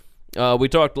somebody. We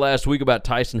talked last week about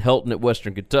Tyson Helton at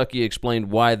Western Kentucky, explained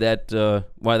why that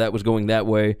was going that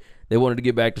way. They wanted to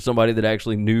get back to somebody that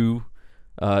actually knew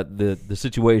the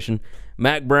situation.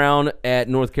 Mac Brown at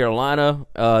North Carolina,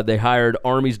 they hired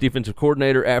Army's defensive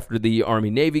coordinator after the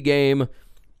Army-Navy game.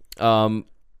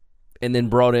 and then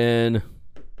brought in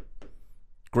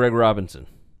Greg Robinson.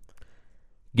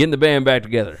 Getting the band back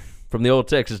together from the old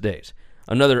Texas days.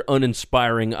 Another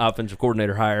uninspiring offensive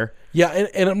coordinator hire. Yeah,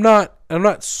 and I'm not I'm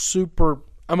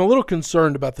a little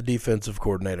concerned about the defensive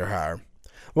coordinator hire.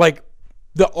 Like,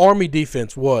 the Army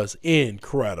defense was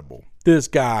incredible. This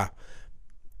guy,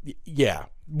 yeah,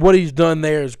 what he's done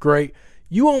there is great.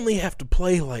 You only have to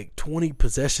play like 20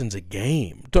 possessions a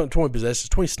game.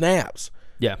 20 snaps.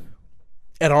 Yeah.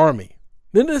 At Army.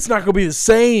 Then it's not going to be the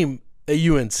same at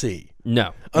UNC.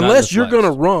 No. Unless you're going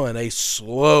to run a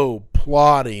slow,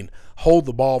 plodding, hold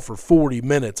the ball for 40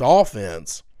 minutes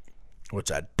offense,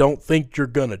 which I don't think you're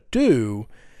going to do,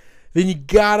 then you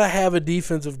got to have a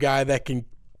defensive guy that can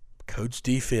coach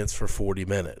defense for 40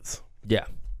 minutes. Yeah.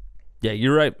 Yeah,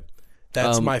 you're right.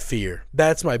 That's my fear.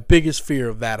 That's my biggest fear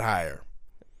of that hire.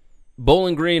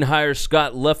 Bowling Green hires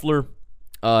Scott Loeffler.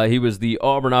 He was the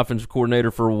Auburn offensive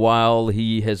coordinator for a while.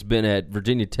 He has been at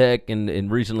Virginia Tech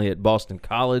and recently at Boston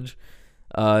College.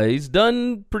 He's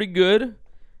done pretty good.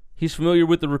 He's familiar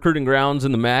with the recruiting grounds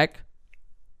in the MAC.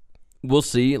 We'll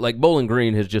see. Like, Bowling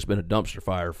Green has just been a dumpster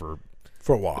fire for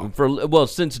a while.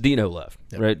 Since Dino left,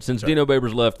 Yep. right? Since Dino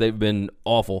Babers left, they've been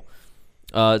awful.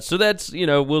 So that's,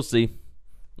 we'll see.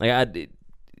 Like,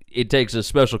 it takes a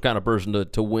special kind of person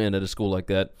to win at a school like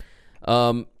that.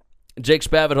 Jake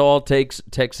Spavital takes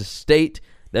Texas State.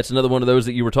 That's another one of those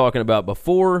that you were talking about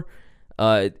before.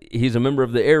 He's a member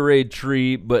of the air raid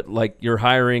tree, but like, you're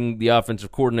hiring the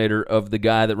offensive coordinator of the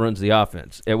guy that runs the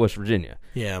offense at West Virginia.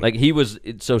 Yeah. Like,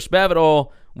 so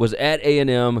Spavital was at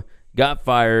A&M, got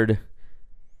fired,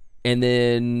 and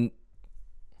then,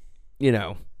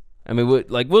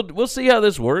 we'll see how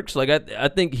this works. Like, I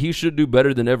think he should do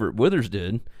better than Everett Withers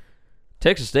did.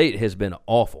 Texas State has been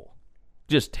awful,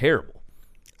 just terrible.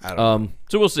 I don't know.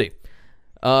 So we'll see.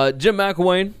 Jim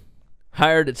McElwain,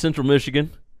 hired at Central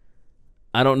Michigan.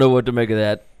 I don't know what to make of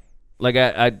that. Like,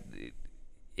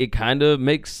 it kind of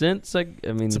makes sense.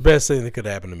 It's the best thing that could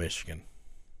happen to Michigan.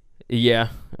 Yeah.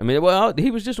 I mean, well,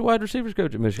 he was just a wide receivers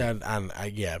coach at Michigan.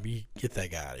 Yeah, you get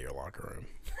that guy out of your locker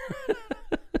room.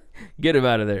 Get him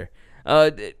out of there.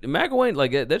 McElwain,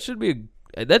 like,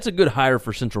 that's a good hire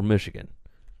for Central Michigan,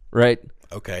 right?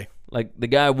 Okay. Like, the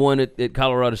guy won at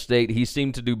Colorado State. He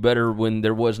seemed to do better when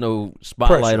there was no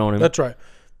spotlight on him. That's right.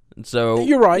 So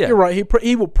you're right. Yeah. You're right.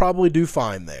 He will probably do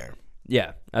fine there.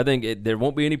 Yeah, I think there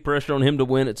won't be any pressure on him to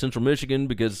win at Central Michigan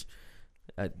because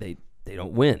they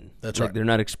don't win. That's like, right. They're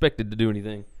not expected to do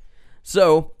anything.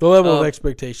 So the level of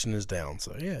expectation is down.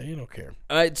 So yeah, you don't care.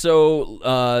 All right.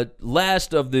 So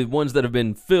last of the ones that have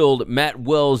been filled, Matt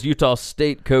Wells, Utah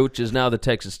State coach, is now the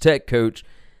Texas Tech coach.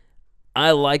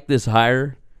 I like this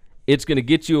hire. It's going to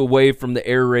get you away from the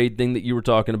air raid thing that you were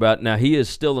talking about. Now, he is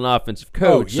still an offensive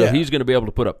coach, so he's going to be able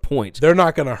to put up points. They're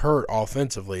not going to hurt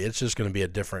offensively. It's just going to be a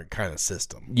different kind of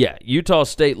system. Yeah, Utah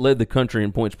State led the country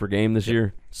in points per game this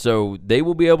year, so they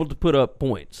will be able to put up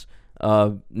points.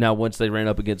 Now, once they ran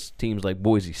up against teams like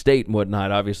Boise State and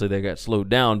whatnot, obviously they got slowed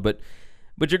down, but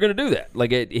you're going to do that.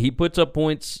 Like, he puts up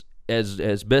points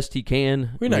as best he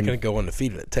can. We're not going to go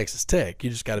undefeated at Texas Tech. You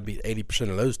just got to beat 80%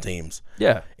 of those teams.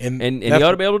 Yeah, and you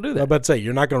ought to be able to do that. I was about to say,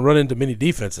 you're not going to run into many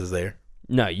defenses there.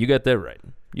 No, you got that right.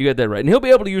 And he'll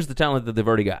be able to use the talent that they've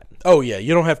already got. Oh, yeah.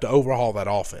 You don't have to overhaul that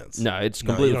offense. No, it's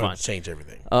completely you don't fine. Have to change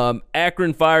everything.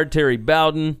 Akron fired Terry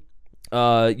Bowden.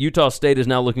 Utah State is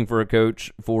now looking for a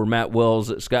coach for Matt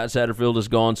Wells. Scott Satterfield is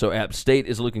gone, so App State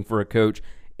is looking for a coach,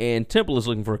 and Temple is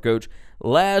looking for a coach.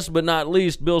 Last but not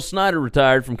least, Bill Snyder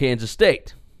retired from Kansas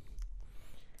State.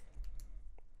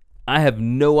 I have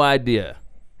no idea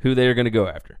who they are going to go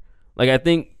after. Like, I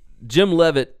think Jim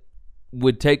Leavitt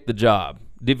would take the job.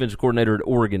 Defensive coordinator at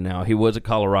Oregon now. He was at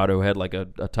Colorado, had like a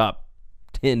top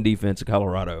 10 defense at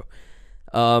Colorado.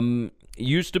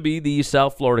 Used to be the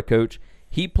South Florida coach.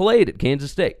 He played at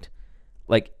Kansas State.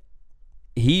 Like,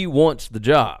 he wants the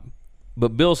job.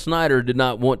 But Bill Snyder did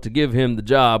not want to give him the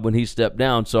job when he stepped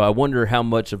down, so I wonder how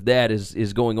much of that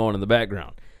is going on in the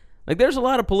background. Like, there's a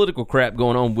lot of political crap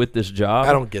going on with this job.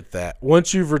 I don't get that.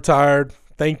 Once you've retired,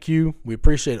 thank you. We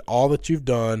appreciate all that you've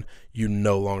done. You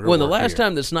no longer When the work last here.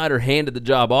 time that Snyder handed the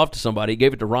job off to somebody, he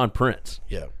gave it to Ron Prince.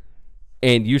 Yeah.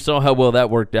 And you saw how well that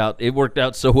worked out. It worked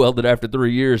out so well that after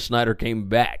 3 years, Snyder came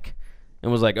back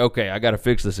and was like, "Okay, I got to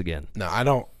fix this again." No, I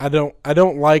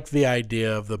don't like the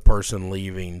idea of the person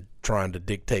leaving trying to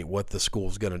dictate what the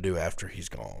school's going to do after he's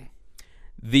gone.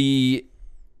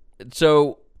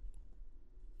 So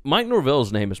Mike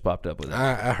Norvell's name has popped up with it.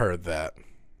 I heard that.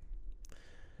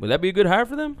 Would that be a good hire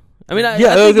for them? I mean,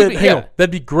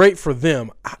 that'd be great for them.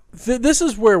 This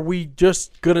is where we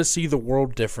just going to see the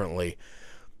world differently.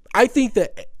 I think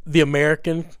that the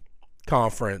American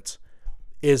Conference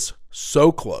is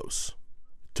so close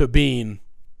to being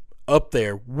up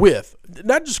there with,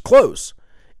 not just close.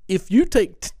 If you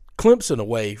take Clemson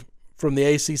away from the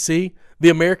ACC, the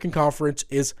American Conference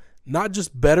is not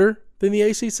just better than the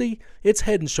ACC, it's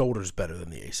head and shoulders better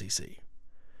than the ACC.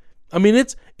 I mean,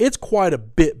 it's quite a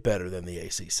bit better than the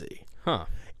ACC. Huh.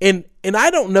 And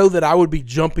I don't know that I would be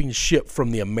jumping ship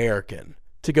from the American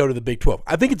to go to the Big 12.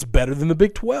 I think it's better than the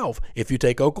Big 12 if you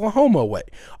take Oklahoma away.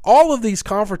 All of these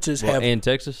conferences have... And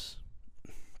Texas?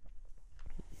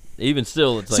 Even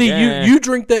still, it's See, like... you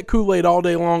drink that Kool-Aid all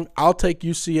day long. I'll take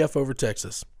UCF over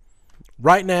Texas.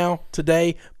 Right now,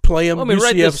 today, play them.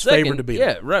 UCF's favored to beat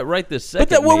them. Yeah, right this second.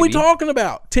 But what are we talking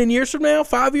about? 10 years from now?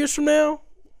 5 years from now?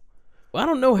 Well, I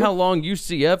don't know how long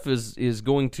UCF is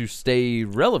going to stay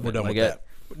relevant. We're done with that.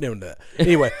 We're done with that.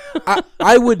 Anyway,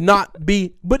 I would not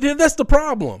be. But that's the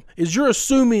problem, is you're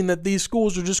assuming that these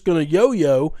schools are just going to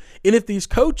yo-yo, and if these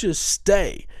coaches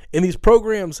stay and these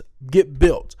programs get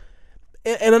built,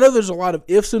 and I know there's a lot of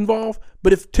ifs involved,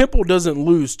 but if Temple doesn't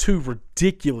lose 2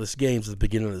 ridiculous games at the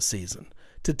beginning of the season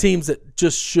to teams that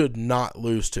just should not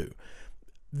lose to,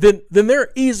 then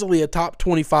they're easily a top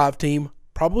 25 team,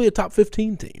 probably a top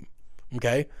 15 team.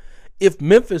 Okay? If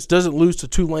Memphis doesn't lose to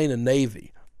Tulane and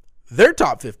Navy, they're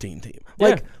top 15 team.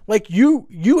 Like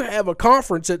you have a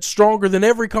conference that's stronger than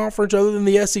every conference other than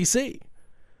the SEC.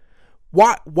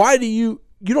 Why do you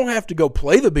don't have to go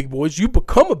play the big boys, you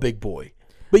become a big boy.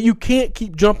 But you can't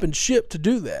keep jumping ship to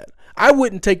do that. I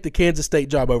wouldn't take the Kansas State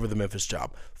job over the Memphis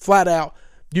job. Flat out.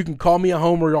 You can call me a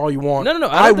homer all you want. No.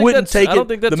 I wouldn't take it. I don't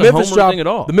think that's the Memphis a homer job, thing at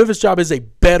all. The Memphis job is a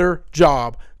better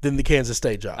job than the Kansas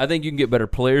State job. I think you can get better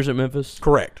players at Memphis.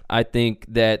 Correct. I think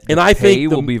that the pay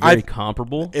will be very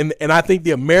comparable. And I think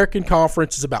the American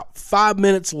Conference is about 5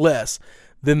 minutes less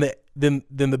than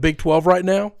the Big 12 right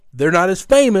now. They're not as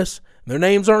famous. Their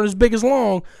names aren't as big as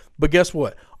long. But guess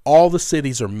what? All the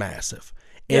cities are massive.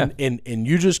 And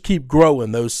you just keep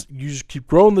growing those. You just keep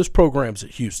growing those programs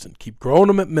at Houston. Keep growing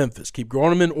them at Memphis. Keep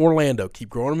growing them in Orlando. Keep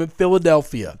growing them in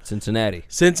Philadelphia.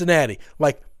 Cincinnati.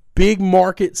 Like big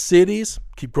market cities.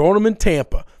 Keep growing them in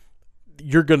Tampa.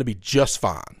 You're going to be just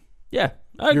fine. Yeah,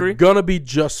 I agree. You're going to be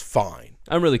just fine.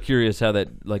 I'm really curious how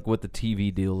that, like, what the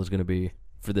TV deal is going to be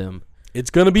for them.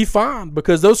 It's going to be fine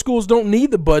because those schools don't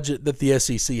need the budget that the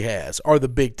SEC has or the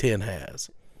Big Ten has.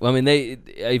 Well, I mean,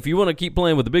 if you want to keep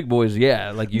playing with the big boys,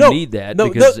 yeah, like you need that.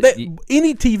 Because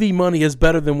any TV money is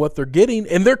better than what they're getting,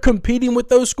 and they're competing with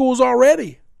those schools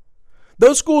already.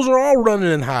 Those schools are all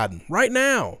running and hiding right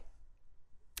now.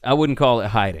 I wouldn't call it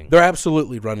hiding. They're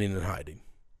absolutely running and hiding.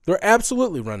 They're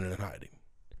absolutely running and hiding.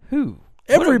 Who?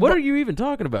 What are you even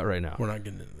talking about right now? We're not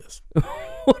getting into this.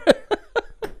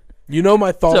 You know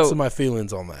my thoughts and my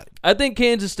feelings on that. I think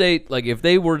Kansas State, like if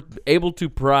they were able to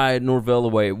pry Norvell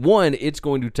away, one, it's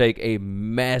going to take a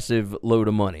massive load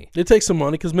of money. It takes some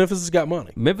money because Memphis has got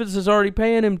money. Memphis is already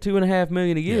paying him $2.5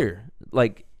 million a year. Yeah.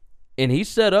 Like, and he's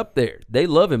set up there. They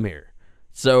love him here.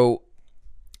 So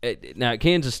now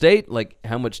Kansas State, like,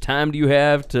 how much time do you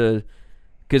have to?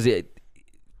 Because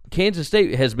Kansas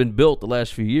State has been built the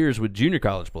last few years with junior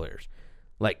college players.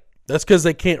 Like, that's because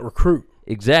they can't recruit.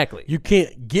 Exactly. You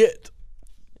can't get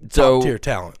top-tier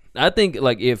talent. I think,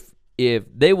 like, if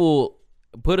they will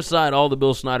put aside all the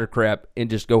Bill Snyder crap and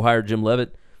just go hire Jim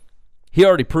Leavitt, he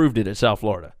already proved it at South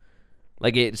Florida.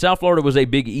 Like, South Florida was a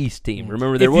Big East team.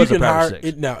 Remember, there was a Power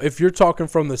 6. Now, if you're talking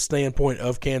from the standpoint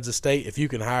of Kansas State, if you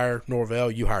can hire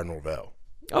Norvell, you hire Norvell.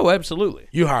 Oh, absolutely.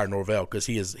 You hire Norvell because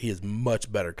he is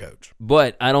much better coach.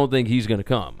 But I don't think he's going to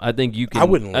come. I think you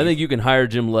can. I think you can hire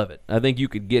Jim Leavitt. I think you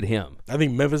could get him. I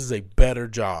think Memphis is a better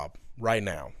job right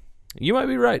now. You might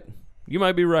be right. You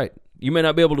may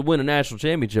not be able to win a national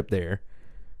championship there,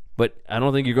 but I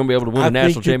don't think you're going to be able to win a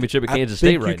national championship at Kansas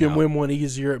State right now. I think you can win one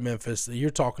easier at Memphis. You're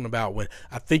talking about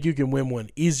I think you can win one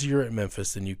easier at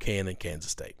Memphis than you can in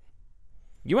Kansas State.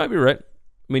 You might be right.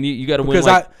 I mean, you got to win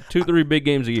 2-3 big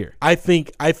games a year. I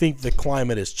think the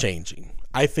climate is changing.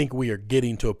 I think we are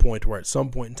getting to a point where at some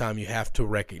point in time you have to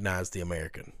recognize the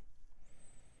American.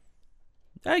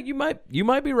 You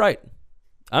might be right.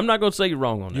 I'm not going to say you're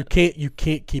wrong on that. You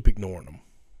can't keep ignoring them.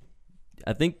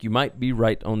 I think you might be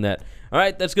right on that. All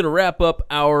right, that's going to wrap up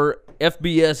our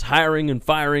FBS hiring and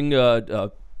firing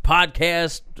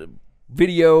podcast,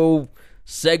 video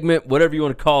segment, whatever you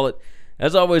want to call it.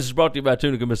 As always, it's brought to you by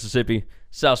Tunica, Mississippi,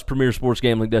 South's premier sports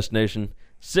gambling destination.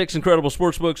 6 incredible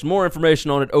sports books. More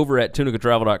information on it over at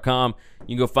tunicatravel.com. You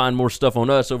can go find more stuff on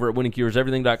us over at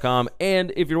winningcureseverything.com.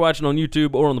 And if you're watching on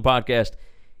YouTube or on the podcast,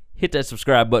 hit that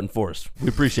subscribe button for us. We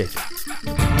appreciate you.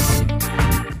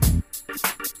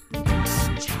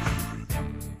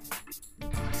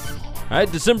 All right,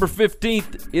 December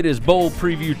 15th, it is bowl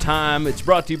preview time. It's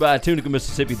brought to you by Tunica,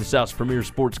 Mississippi, the South's premier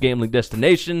sports gambling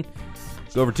destination.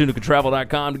 Go over to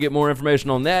tunicatravel.com to get more information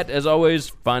on that. As always,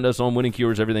 find us on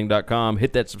winningcureseverything.com.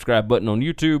 Hit that subscribe button on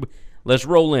YouTube. Let's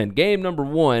roll in. Game number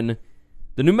 1,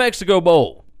 the New Mexico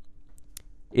Bowl.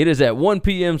 It is at 1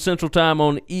 p.m. Central Time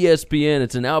on ESPN.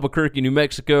 It's in Albuquerque, New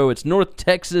Mexico. It's North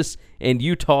Texas and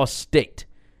Utah State.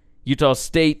 Utah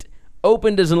State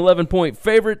opened as an 11-point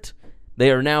favorite. They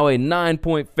are now a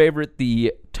 9-point favorite.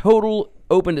 The total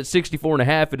opened at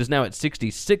 64.5. It is now at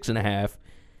 66.5.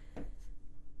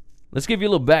 Let's give you a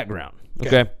little background,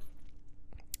 okay?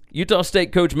 Utah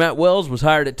State coach Matt Wells was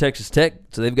hired at Texas Tech,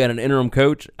 so they've got an interim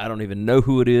coach. I don't even know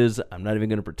who it is. I'm not even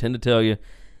going to pretend to tell you.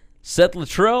 Seth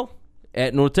Luttrell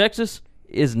at North Texas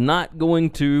is not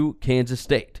going to Kansas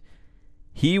State.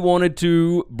 He wanted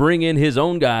to bring in his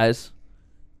own guys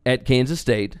at Kansas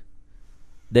State.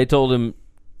 They told him,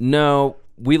 no,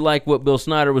 we like what Bill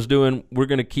Snyder was doing. We're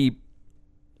going to keep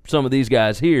some of these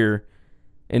guys here.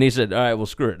 And he said, all right, well,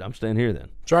 screw it. I'm staying here then.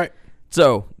 That's right.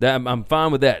 So I'm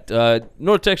fine with that.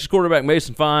 North Texas quarterback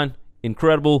Mason Fine,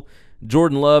 incredible.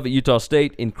 Jordan Love at Utah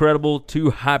State, incredible. 2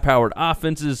 high-powered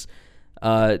offenses.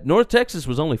 North Texas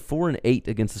was only 4-8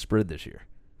 against the spread this year.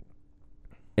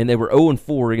 And they were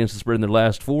 0-4 against the spread in their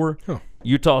last 4. Huh.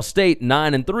 Utah State,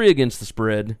 9-3 against the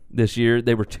spread this year.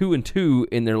 They were 2-2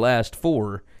 in their last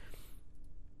 4.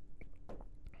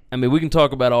 I mean, we can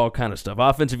talk about all kind of stuff.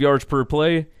 Offensive yards per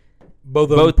play.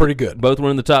 Both of them pretty good. Both were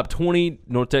in the top 20.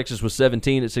 North Texas was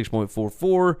 17 at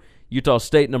 6.44. Utah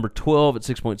State, number 12 at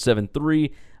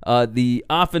 6.73. The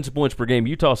offensive points per game,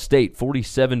 Utah State,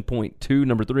 47.2,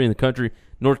 number 3 in the country.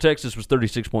 North Texas was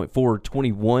 36.4,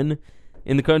 21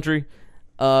 in the country.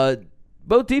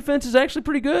 Both defenses actually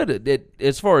pretty good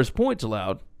as far as points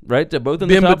allowed, right? They're both in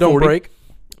the top 40. Don't break.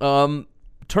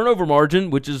 Turnover margin,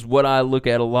 which is what I look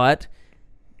at a lot.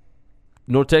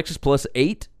 North Texas plus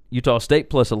 8. Utah State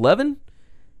plus 11.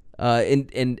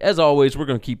 And as always, we're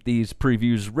going to keep these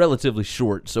previews relatively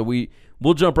short, so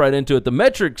we'll jump right into it. The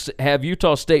metrics have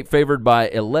Utah State favored by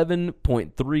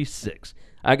 11.36.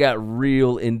 I got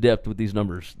real in-depth with these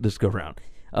numbers this go-round.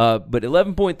 But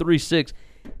 11.36,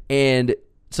 and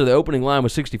so the opening line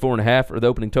was 64.5, or the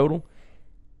opening total.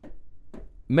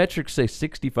 Metrics say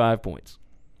 65 points,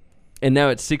 and now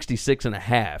it's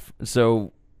 66.5.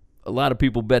 So a lot of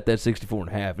people bet that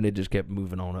 64.5, and it just kept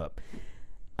moving on up.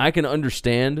 I can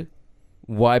understand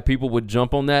why people would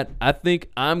jump on that. I think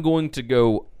I'm going to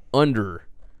go under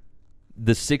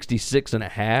the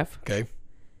 66.5. Okay.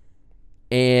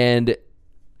 And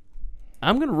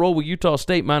I'm going to roll with Utah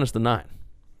State minus the 9.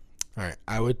 All right.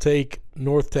 I would take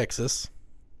North Texas,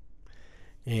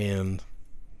 and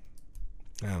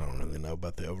I don't really know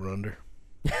about the over-under.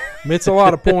 I mean, it's a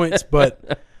lot of points,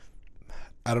 but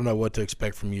I don't know what to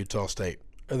expect from Utah State.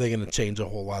 Are they going to change a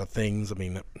whole lot of things? I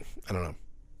mean, I don't know.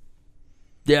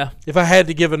 Yeah. If I had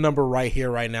to give a number right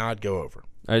here, right now, I'd go over.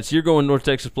 All right, so you're going North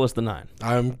Texas plus the 9.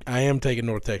 I am taking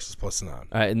North Texas plus the 9. All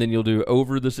right, and then you'll do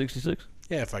over the 66?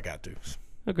 Yeah, if I got to.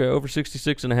 Okay, over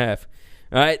 66.5.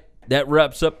 All right, that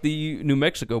wraps up the New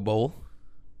Mexico Bowl.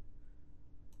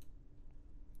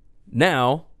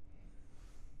 Now,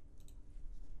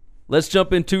 let's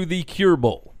jump into the Cure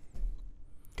Bowl.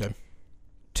 Okay.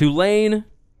 Tulane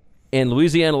and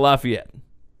Louisiana Lafayette.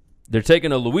 They're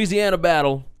taking a Louisiana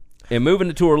battle and moving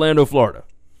it to Orlando, Florida.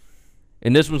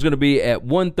 And this one's going to be at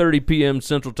 1:30 p.m.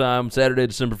 Central Time, Saturday,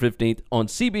 December 15th, on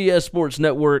CBS Sports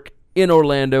Network in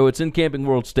Orlando. It's in Camping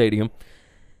World Stadium.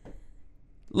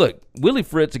 Look, Willie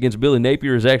Fritz against Billy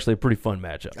Napier is actually a pretty fun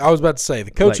matchup. I was about to say,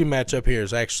 the coaching matchup here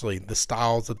is actually the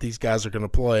styles that these guys are going to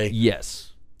play.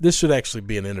 Yes. This should actually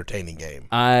be an entertaining game.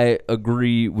 I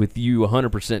agree with you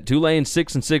 100%. Tulane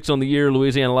 6-6 on the year.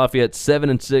 Louisiana Lafayette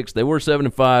 7-6. They were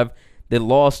 7-5. They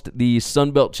lost the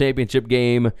Sun Belt Championship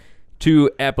game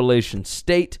to Appalachian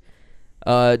State.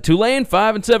 Tulane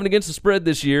 5-7 against the spread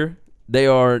this year. They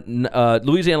are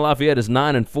Louisiana Lafayette is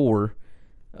 9-4.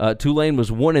 Tulane was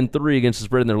 1-3 against the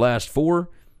spread in their last 4.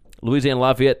 Louisiana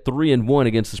Lafayette 3-1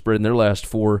 against the spread in their last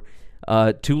 4.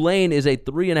 Tulane is a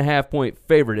 3.5-point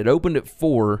favorite. It opened at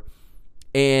 4,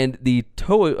 and the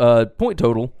point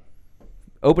total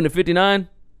opened at 59,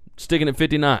 sticking at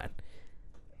 59.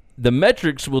 The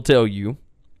metrics will tell you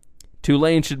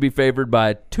Tulane should be favored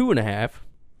by 2.5,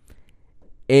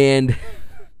 and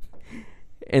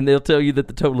they'll tell you that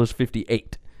the total is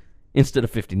 58 instead of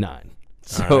 59.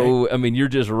 So, right. I mean, you're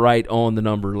just right on the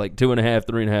number, like 2.5,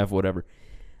 3.5, whatever.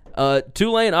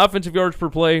 Tulane, offensive yards per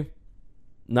play,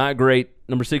 not great.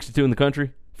 Number 62 in the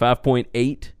country,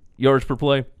 5.8 yards per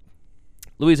play.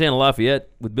 Louisiana Lafayette,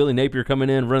 with Billy Napier coming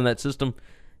in, running that system.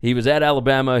 He was at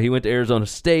Alabama. He went to Arizona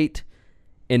State.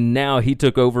 and now he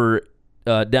took over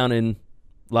down in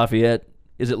Lafayette.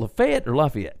 Is it Lafayette or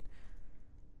Lafayette?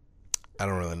 I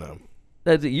don't really know.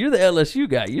 You're the LSU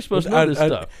guy. You're supposed to know this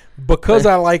stuff. Because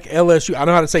I like LSU, I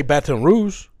know how to say Baton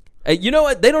Rouge. Hey, you know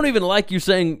what? They don't even like you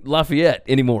saying Lafayette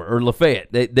anymore or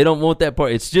Lafayette. They don't want that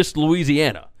part. It's just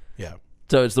Louisiana. Yeah.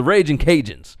 So it's the Raging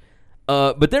Cajuns.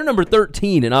 But they're number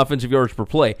 13 in offensive yards per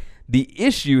play. The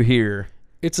issue here...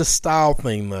 It's a style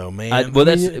thing, though, man.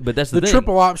 That's the thing. The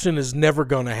triple option is never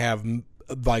going to have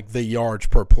like the yards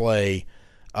per play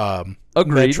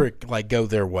metric like go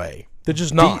their way. They're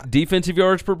just not. Defensive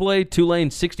yards per play,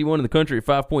 Tulane 61 in the country at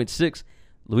 5.6.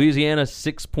 Louisiana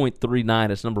 6.39.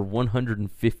 It's number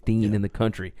 115 in the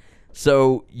country.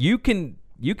 So you can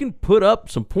put up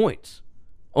some points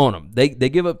on them. They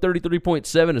give up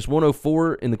 33.7. It's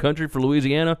 104 in the country for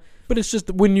Louisiana. But it's just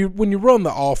when you run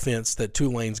the offense that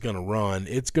Tulane's going to run,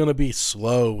 it's going to be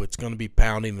slow. It's going to be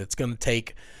pounding. It's going to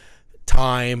take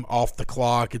time off the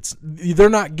clock. They're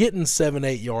not getting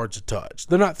 7-8 yards a touch.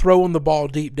 They're not throwing the ball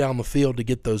deep down the field to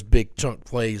get those big chunk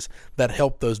plays that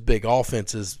help those big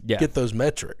offenses get those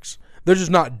metrics. They're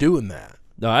just not doing that.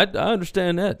 No, I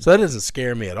understand that. So that doesn't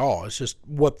scare me at all. It's just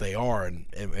what they are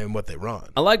and what they run.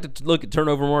 I like to look at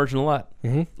turnover margin a lot.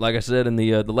 Mm-hmm. Like I said in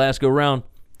the last go-round,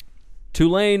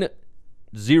 Tulane,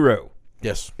 0.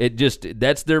 Yes.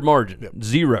 That's their margin,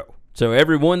 0. So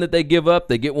every one that they give up,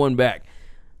 they get one back.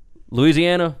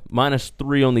 Louisiana,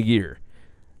 -3 on the year.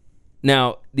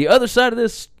 Now, the other side of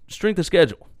this, strength of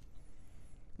schedule.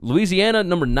 Louisiana,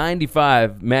 number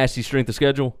 95, Massey strength of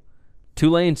schedule.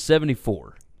 Tulane,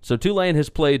 74. So Tulane has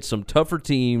played some tougher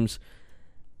teams.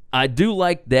 I do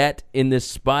like that in this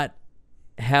spot.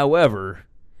 However,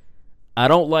 I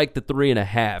don't like the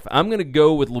 3.5. I'm going to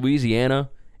go with Louisiana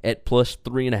at plus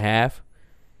 3.5.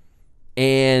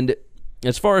 And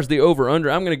as far as the over-under,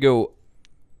 I'm going to go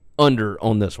under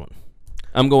on this one.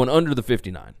 I'm going under the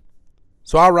 59.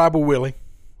 So I ride with Willie.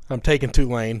 I'm taking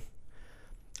Tulane.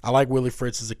 I like Willie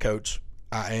Fritz as a coach,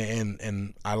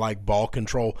 and I like ball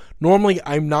control. Normally,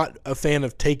 I'm not a fan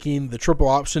of taking the triple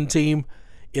option team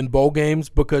in bowl games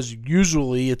because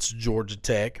usually it's Georgia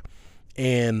Tech,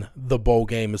 and the bowl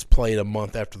game is played a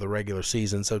month after the regular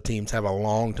season, so teams have a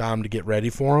long time to get ready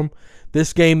for them.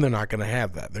 This game, they're not going to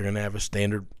have that. They're going to have a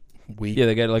standard week. Yeah,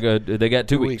 they got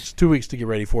 2 weeks. 2 weeks to get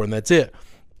ready for it, and that's it.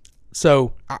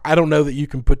 So I don't know that you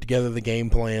can put together the game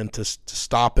plan to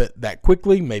stop it that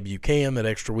quickly. Maybe you can. That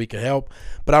extra week could help.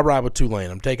 But I ride with Tulane.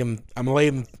 I'm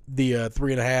laying the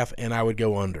 3.5, and I would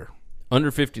go under. Under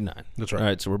 59. That's right. All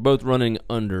right, so we're both running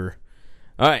under.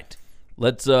 All right,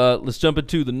 let's jump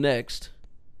into the next.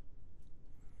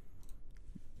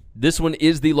 This one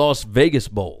is the Las Vegas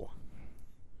Bowl.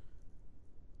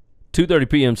 2:30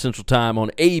 p.m. Central Time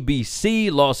on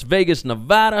ABC, Las Vegas,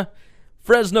 Nevada.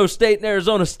 Fresno State and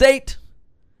Arizona State.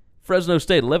 Fresno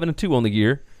State 11-2 on the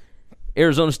year.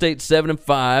 Arizona State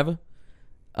 7-5.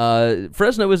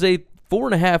 Fresno is a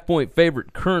 4.5-point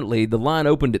favorite currently. The line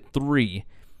opened at 3.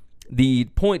 The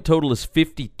point total is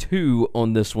 52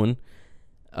 on this one.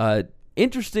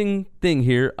 Interesting thing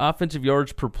here, offensive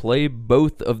yards per play,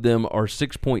 both of them are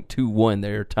 6.21.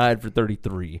 They're tied for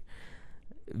 33.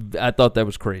 I thought that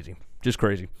was crazy. Just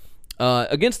crazy.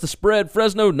 Against the spread,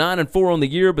 Fresno 9-4 on the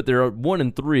year, but they're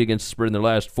 1-3 against the spread in their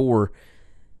last 4.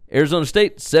 Arizona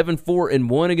State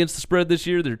 7-4-1 against the spread this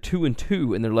year. They're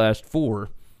 2-2 in their last 4.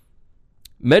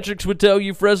 Metrics would tell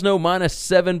you Fresno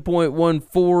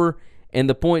 -7.14, and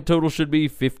the point total should be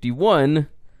 51.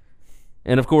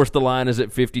 And of course, the line is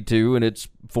at 52, and it's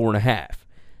 4.5.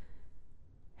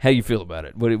 How you feel about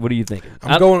it? What are you thinking?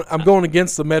 I'm going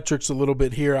against the metrics a little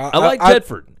bit here. I like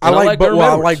Tedford. I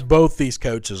like both these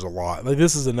coaches a lot. Like,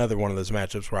 this is another one of those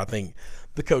matchups where I think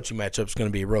the coaching matchup is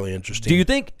going to be really interesting. Do you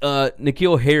think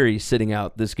N'Keal Harry sitting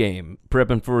out this game,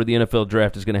 prepping for the NFL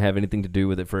draft, is going to have anything to do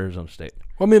with it for Arizona State?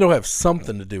 Well, I mean, it'll have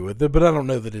something to do with it, but I don't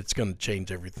know that it's going to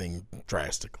change everything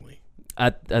drastically.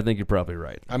 I think you're probably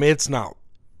right. I mean, it's not.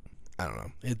 I don't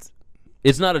know.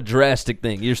 It's not a drastic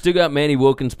thing. You still got Manny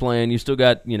Wilkins playing. You still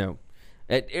got,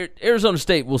 Arizona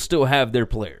State will still have their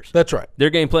players. That's right.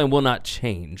 Their game plan will not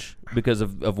change because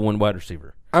of one wide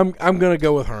receiver. I'm going to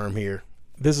go with Herm here.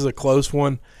 This is a close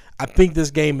one. I think this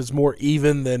game is more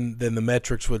even than the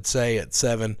metrics would say at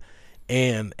 7.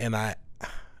 And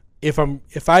if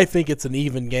I think it's an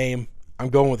even game, I'm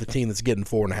going with a team that's getting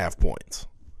 4.5 points.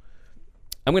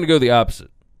 I'm going to go the opposite.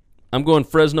 I'm going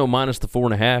Fresno minus the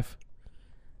 4.5.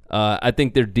 I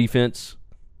think their defense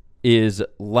is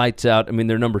lights out. I mean,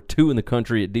 they're number 2 in the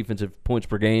country at defensive points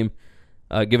per game,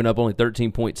 giving up only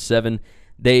 13.7.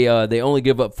 They only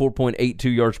give up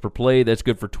 4.82 yards per play. That's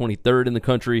good for 23rd in the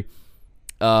country.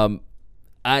 I'm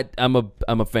a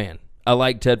fan. I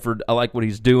like Tedford. I like what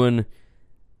he's doing.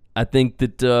 I think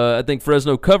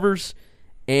Fresno covers,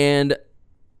 and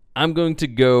I'm going to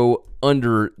go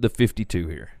under the 52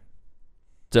 here.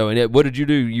 So, and what did you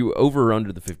do? You over or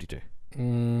under the 52?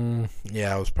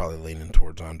 Yeah, I was probably leaning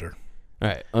towards under. All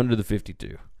right, under the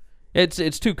 52.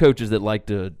 It's two coaches that like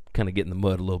to kind of get in the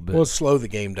mud a little bit. Well, slow the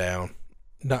game down.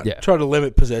 Try to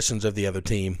limit possessions of the other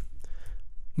team.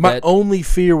 My only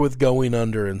fear with going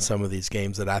under in some of these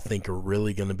games that I think are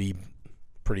really going to be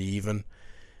pretty even,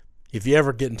 if you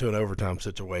ever get into an overtime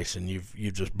situation,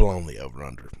 you've just blown the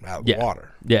over-under out of the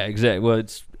water. Yeah, exactly. Well,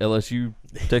 it's LSU,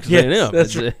 Texas A&M.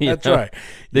 That's right.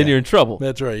 Then you're in trouble.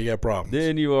 That's right. You got problems.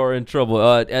 Then you are in trouble.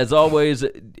 As always,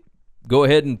 go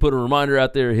ahead and put a reminder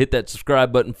out there. Hit that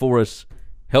subscribe button for us.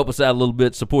 Help us out a little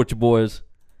bit. Support your boys.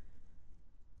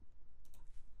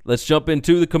 Let's jump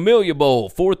into the Camellia Bowl,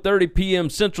 4:30 p.m.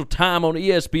 Central Time on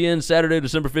ESPN, Saturday,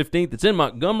 December 15th. It's in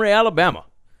Montgomery, Alabama.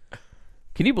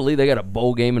 Can you believe they got a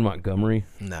bowl game in Montgomery?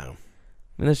 No. I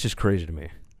mean, that's just crazy to me.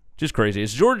 Just crazy.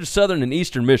 It's Georgia Southern and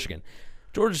Eastern Michigan.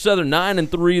 Georgia Southern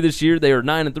 9-3 this year. They are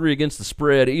 9-3 against the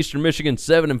spread. Eastern Michigan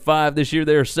 7-5 this year.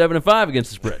 They are 7-5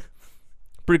 against the spread.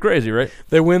 Pretty crazy, right?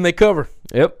 They win, they cover.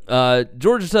 Yep.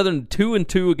 Georgia Southern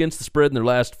 2-2 against the spread in their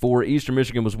last 4. Eastern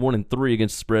Michigan was 1-3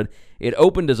 against the spread. It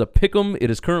opened as a pick'em. It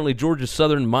is currently Georgia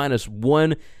Southern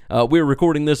 -1. We're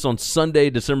recording this on Sunday,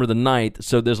 December the 9th,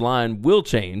 so this line will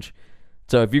change.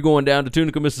 So if you're going down to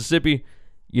Tunica, Mississippi,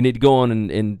 you need to go on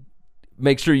and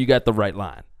make sure you got the right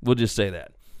line. We'll just say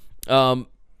that.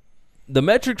 The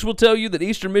metrics will tell you that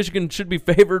Eastern Michigan should be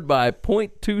favored by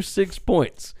 0.26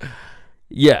 points.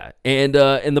 Yeah, and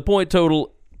the point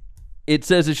total, it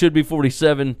says it should be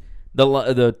 47.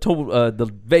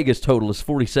 The Vegas total is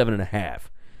 47.5.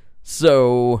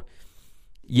 So,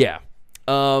 yeah.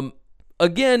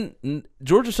 Again,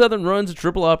 Georgia Southern runs a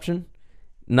triple option.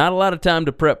 Not a lot of time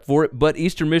to prep for it, but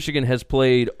Eastern Michigan has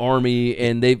played Army,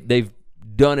 and they've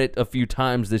done it a few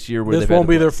times this year. This won't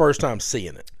be their first time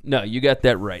seeing it. No, you got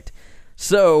that right.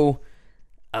 So,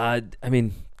 I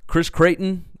mean, Chris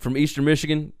Creighton from Eastern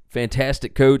Michigan,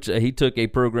 fantastic coach. He took a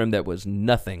program that was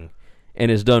nothing and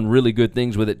has done really good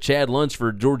things with it. Chad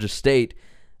Lunsford, Georgia State.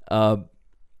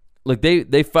 Look,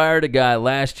 they fired a guy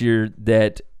last year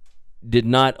that did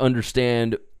not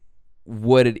understand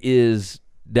what it is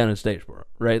down in Statesboro,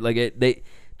 right? Like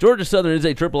Georgia Southern is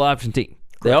a triple option team.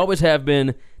 Correct. They always have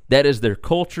been. That is their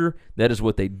culture. That is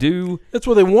what they do. That's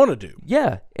what they want to do.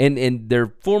 Yeah, and their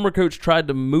former coach tried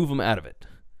to move them out of it.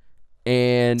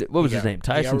 And what was his name?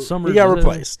 Tyson Summers? He got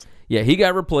replaced. Yeah, he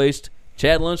got replaced.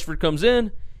 Chad Lunsford comes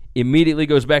in, immediately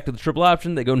goes back to the triple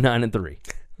option. They go 9-3.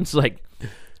 It's like,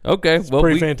 okay,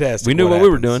 pretty fantastic. We knew what we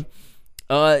were doing.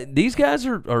 These guys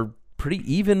are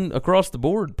pretty even across the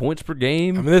board, points per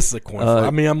game. I mean, this is a coin flip. I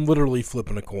mean, I'm literally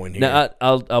flipping a coin here. Now,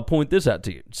 I'll point this out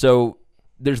to you. So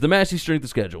there's the Massey strength of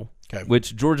schedule,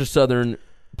 which Georgia Southern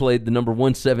played the number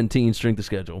 117 strength of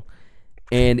schedule,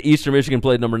 and Eastern Michigan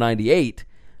played number 98.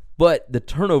 But the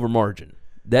turnover margin,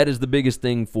 that is the biggest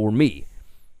thing for me.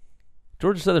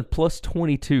 Georgia Southern plus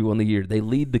 22 on the year. They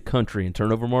lead the country in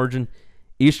turnover margin.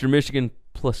 Eastern Michigan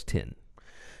plus 10.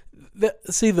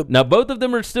 Now, both of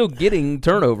them are still getting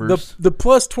turnovers. The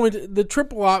plus 20, the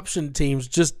triple option teams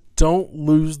just don't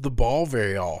lose the ball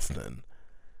very often.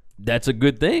 That's a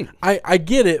good thing. I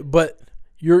get it, but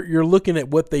you're looking at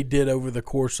what they did over the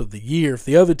course of the year. If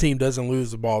the other team doesn't lose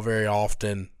the ball very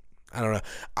often, I don't know.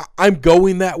 I'm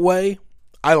going that way.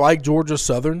 I like Georgia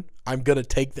Southern. I'm going to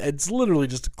take that. It's literally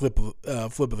just a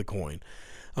flip of the coin.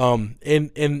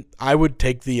 And I would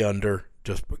take the under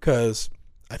just because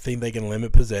I think they can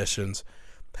limit possessions,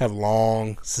 have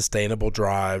long, sustainable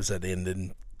drives that end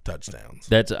in touchdowns.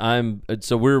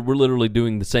 So we're literally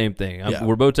doing the same thing.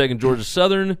 We're both taking Georgia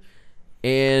Southern,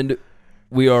 and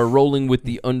we are rolling with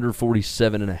the under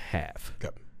 47.5. Okay.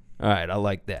 All right, I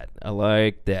like that. All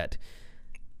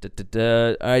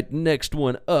right, next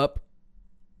one up.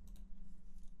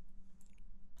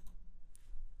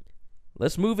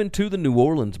 Let's move into the New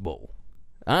Orleans Bowl.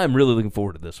 I'm really looking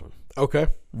forward to this one. Okay.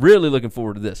 Really looking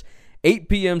forward to this. 8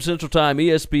 p.m. Central Time,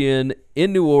 ESPN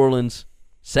in New Orleans,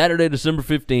 Saturday, December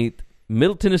 15th.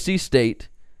 Middle Tennessee State,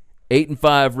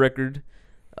 8-5 record,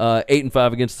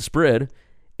 8-5 against the spread.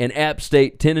 And App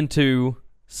State, 10-2,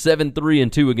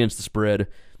 7-3-2 against the spread.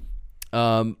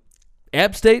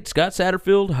 App State, Scott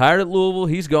Satterfield, hired at Louisville.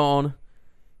 He's gone.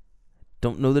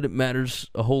 Don't know that it matters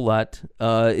a whole lot.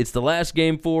 It's the last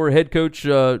game for head coach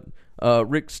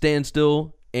Rick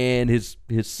Standstill and his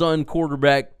son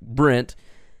quarterback Brent.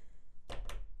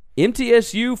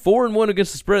 MTSU 4-1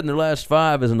 against the spread in their last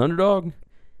 5 as an underdog.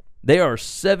 They are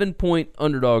 7-point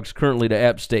underdogs currently to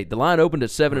App State. The line opened at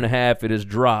 7.5. It has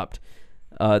dropped.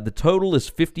 The total is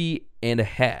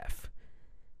 50.5.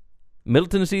 Middle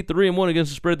Tennessee 3-1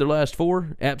 against the spread their last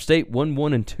 4. App State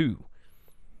 1-1-2.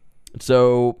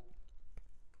 So,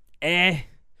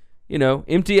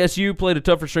 MTSU played a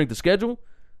tougher strength of schedule.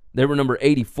 They were number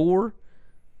 84.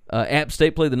 App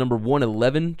State played the number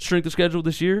 111 strength of schedule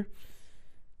this year.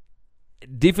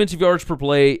 Defensive yards per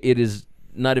play, it is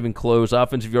not even close.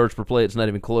 Offensive yards per play, it's not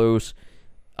even close.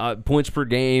 Points per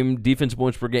game, defensive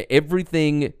points per game,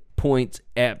 everything points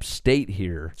App State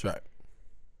here. That's right.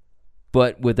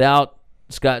 But without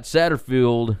Scott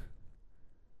Satterfield,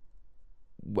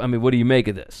 I mean, what do you make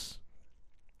of this?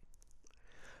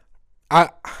 I'm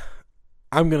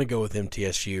going to go with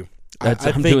MTSU.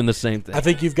 I'm doing the same thing. I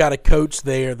think you've got a coach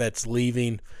there that's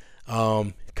leaving,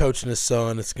 coaching his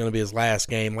son. It's going to be his last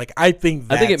game. I think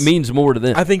it means more to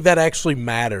them. I think that actually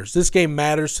matters. This game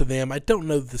matters to them. I don't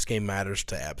know that this game matters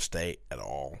to App State at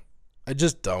all. I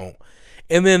just don't.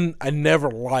 And then I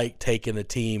never like taking a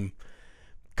team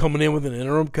coming in with an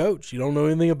interim coach. You don't know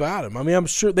anything about him. I mean, I'm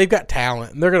sure they've got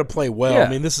talent, and they're going to play well. Yeah. I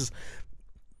mean, it's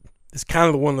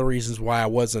kind of one of the reasons why I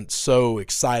wasn't so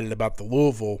excited about the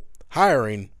Louisville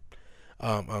hiring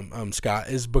Scott,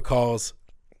 is because,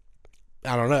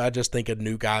 I don't know, I just think a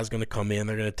new guy's going to come in,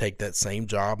 they're going to take that same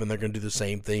job, and they're going to do the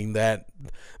same thing that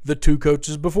the two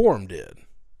coaches before him did.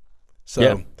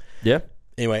 So, yeah.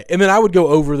 Anyway, and then I would go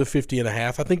over the 50.5.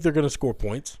 I think they're going to score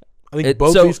points. I think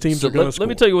both these teams are going to score. Let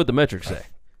me tell you what the metrics say.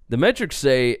 The metrics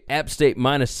say App State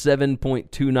minus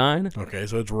 7.29. Okay,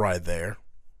 so it's right there.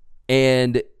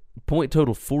 And point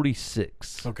total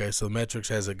 46. Okay, so the metrics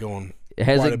has it going. It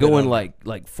has it going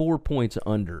like 4 points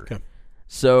under. Okay.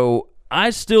 So I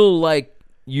still like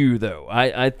you, though.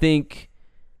 I think,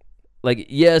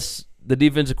 yes, the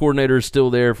defensive coordinator is still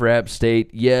there for App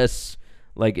State. Yes,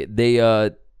 they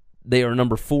are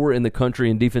number 4 in the country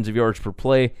in defensive yards per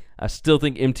play. I still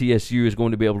think MTSU is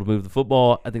going to be able to move the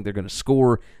football. I think they're going to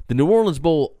score. The New Orleans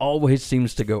Bowl always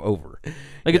seems to go over.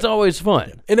 It's always fun.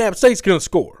 Yeah. And App State's going to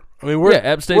score. I mean, we're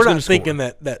App State's not thinking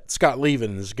that Scott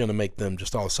leaving is going to make them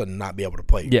just all of a sudden not be able to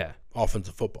play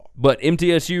offensive football. But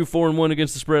MTSU 4-1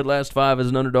 against the spread, last 5 as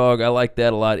an underdog. I like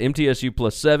that a lot. MTSU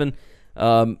plus 7.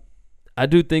 I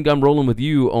do think I'm rolling with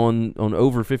you on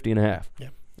over 50.5. Yeah.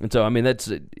 And so, I mean,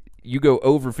 that's you go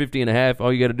over 50.5.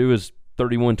 All you got to do is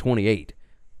 31-28.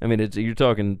 I mean, you're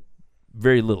talking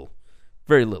very little.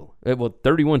 Very little. Well,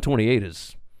 31-28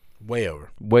 is way over.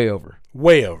 Way over.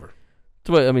 Way over.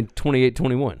 So, I mean,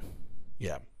 28-21.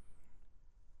 Yeah.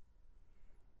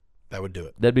 That would do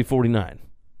it. That'd be 49.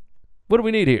 What do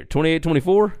we need here?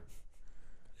 28-24?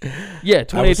 Yeah,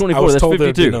 28-24. I was That's told 52.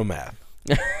 there'd be no math.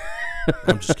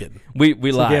 I'm just kidding. We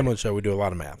it's lie. a gambling show. We do a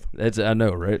lot of math. I know,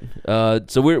 right?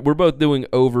 So we're both doing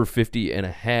over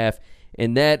 50.5,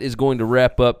 and that is going to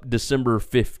wrap up December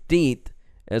 15th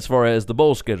as far as the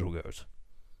bowl schedule goes.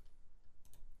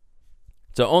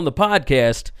 So on the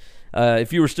podcast,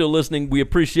 if you were still listening, we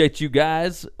appreciate you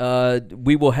guys.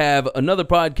 We will have another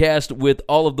podcast with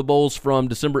all of the bowls from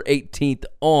December 18th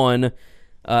on.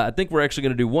 I think we're actually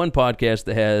going to do one podcast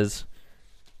that has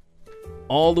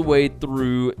all the way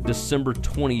through December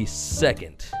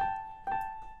 22nd.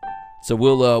 So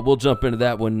we'll jump into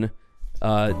that one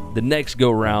the next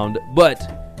go round. But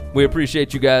we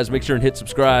appreciate you guys. Make sure and hit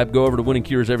subscribe. Go over to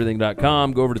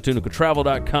winningcureseverything.com. Go over to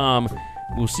tunicatravel.com.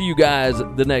 We'll see you guys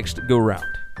the next go round.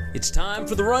 It's time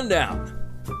for the rundown.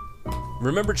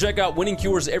 Remember, check out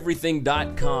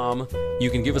winningcureseverything.com.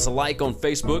 You can give us a like on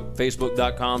Facebook,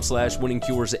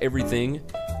 facebook.com/winningcureseverything.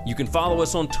 You can follow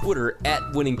us on Twitter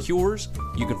 @winningcures.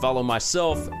 You can follow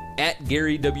myself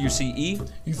 @Gary WCE.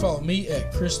 You can follow me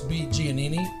 @Chris B.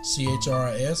 Giannini,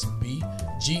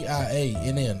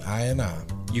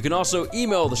 ChrisBGiannini. You can also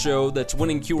email the show. That's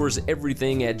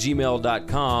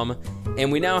winningcureseverything@gmail.com.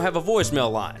 And we now have a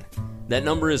voicemail line. That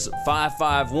number is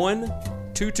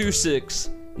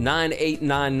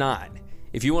 551-226-9899.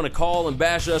 If you want to call and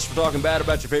bash us for talking bad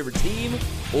about your favorite team,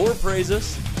 or praise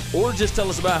us, or just tell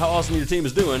us about how awesome your team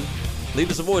is doing, leave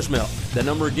us a voicemail. That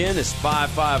number again is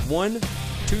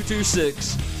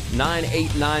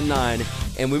 551-226-9899,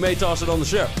 and we may toss it on the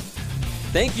show.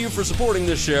 Thank you for supporting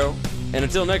this show, and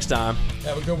until next time,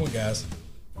 have a good one, guys.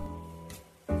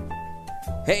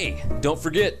 Hey, don't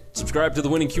forget, subscribe to the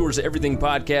Winning Cures Everything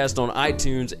podcast on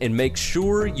iTunes and make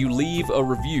sure you leave a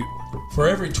review. For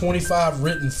every 25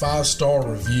 written 5-star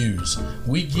reviews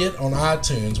we get on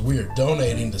iTunes, we are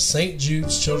donating to St.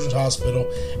 Jude's Children's Hospital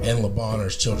and Le Bonheur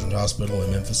Children's Hospital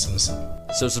in Memphis, Tennessee.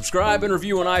 So subscribe and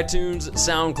review on iTunes,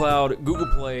 SoundCloud, Google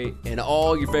Play, and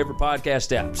all your favorite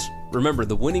podcast apps. Remember,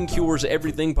 the Winning Cures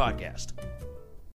Everything podcast.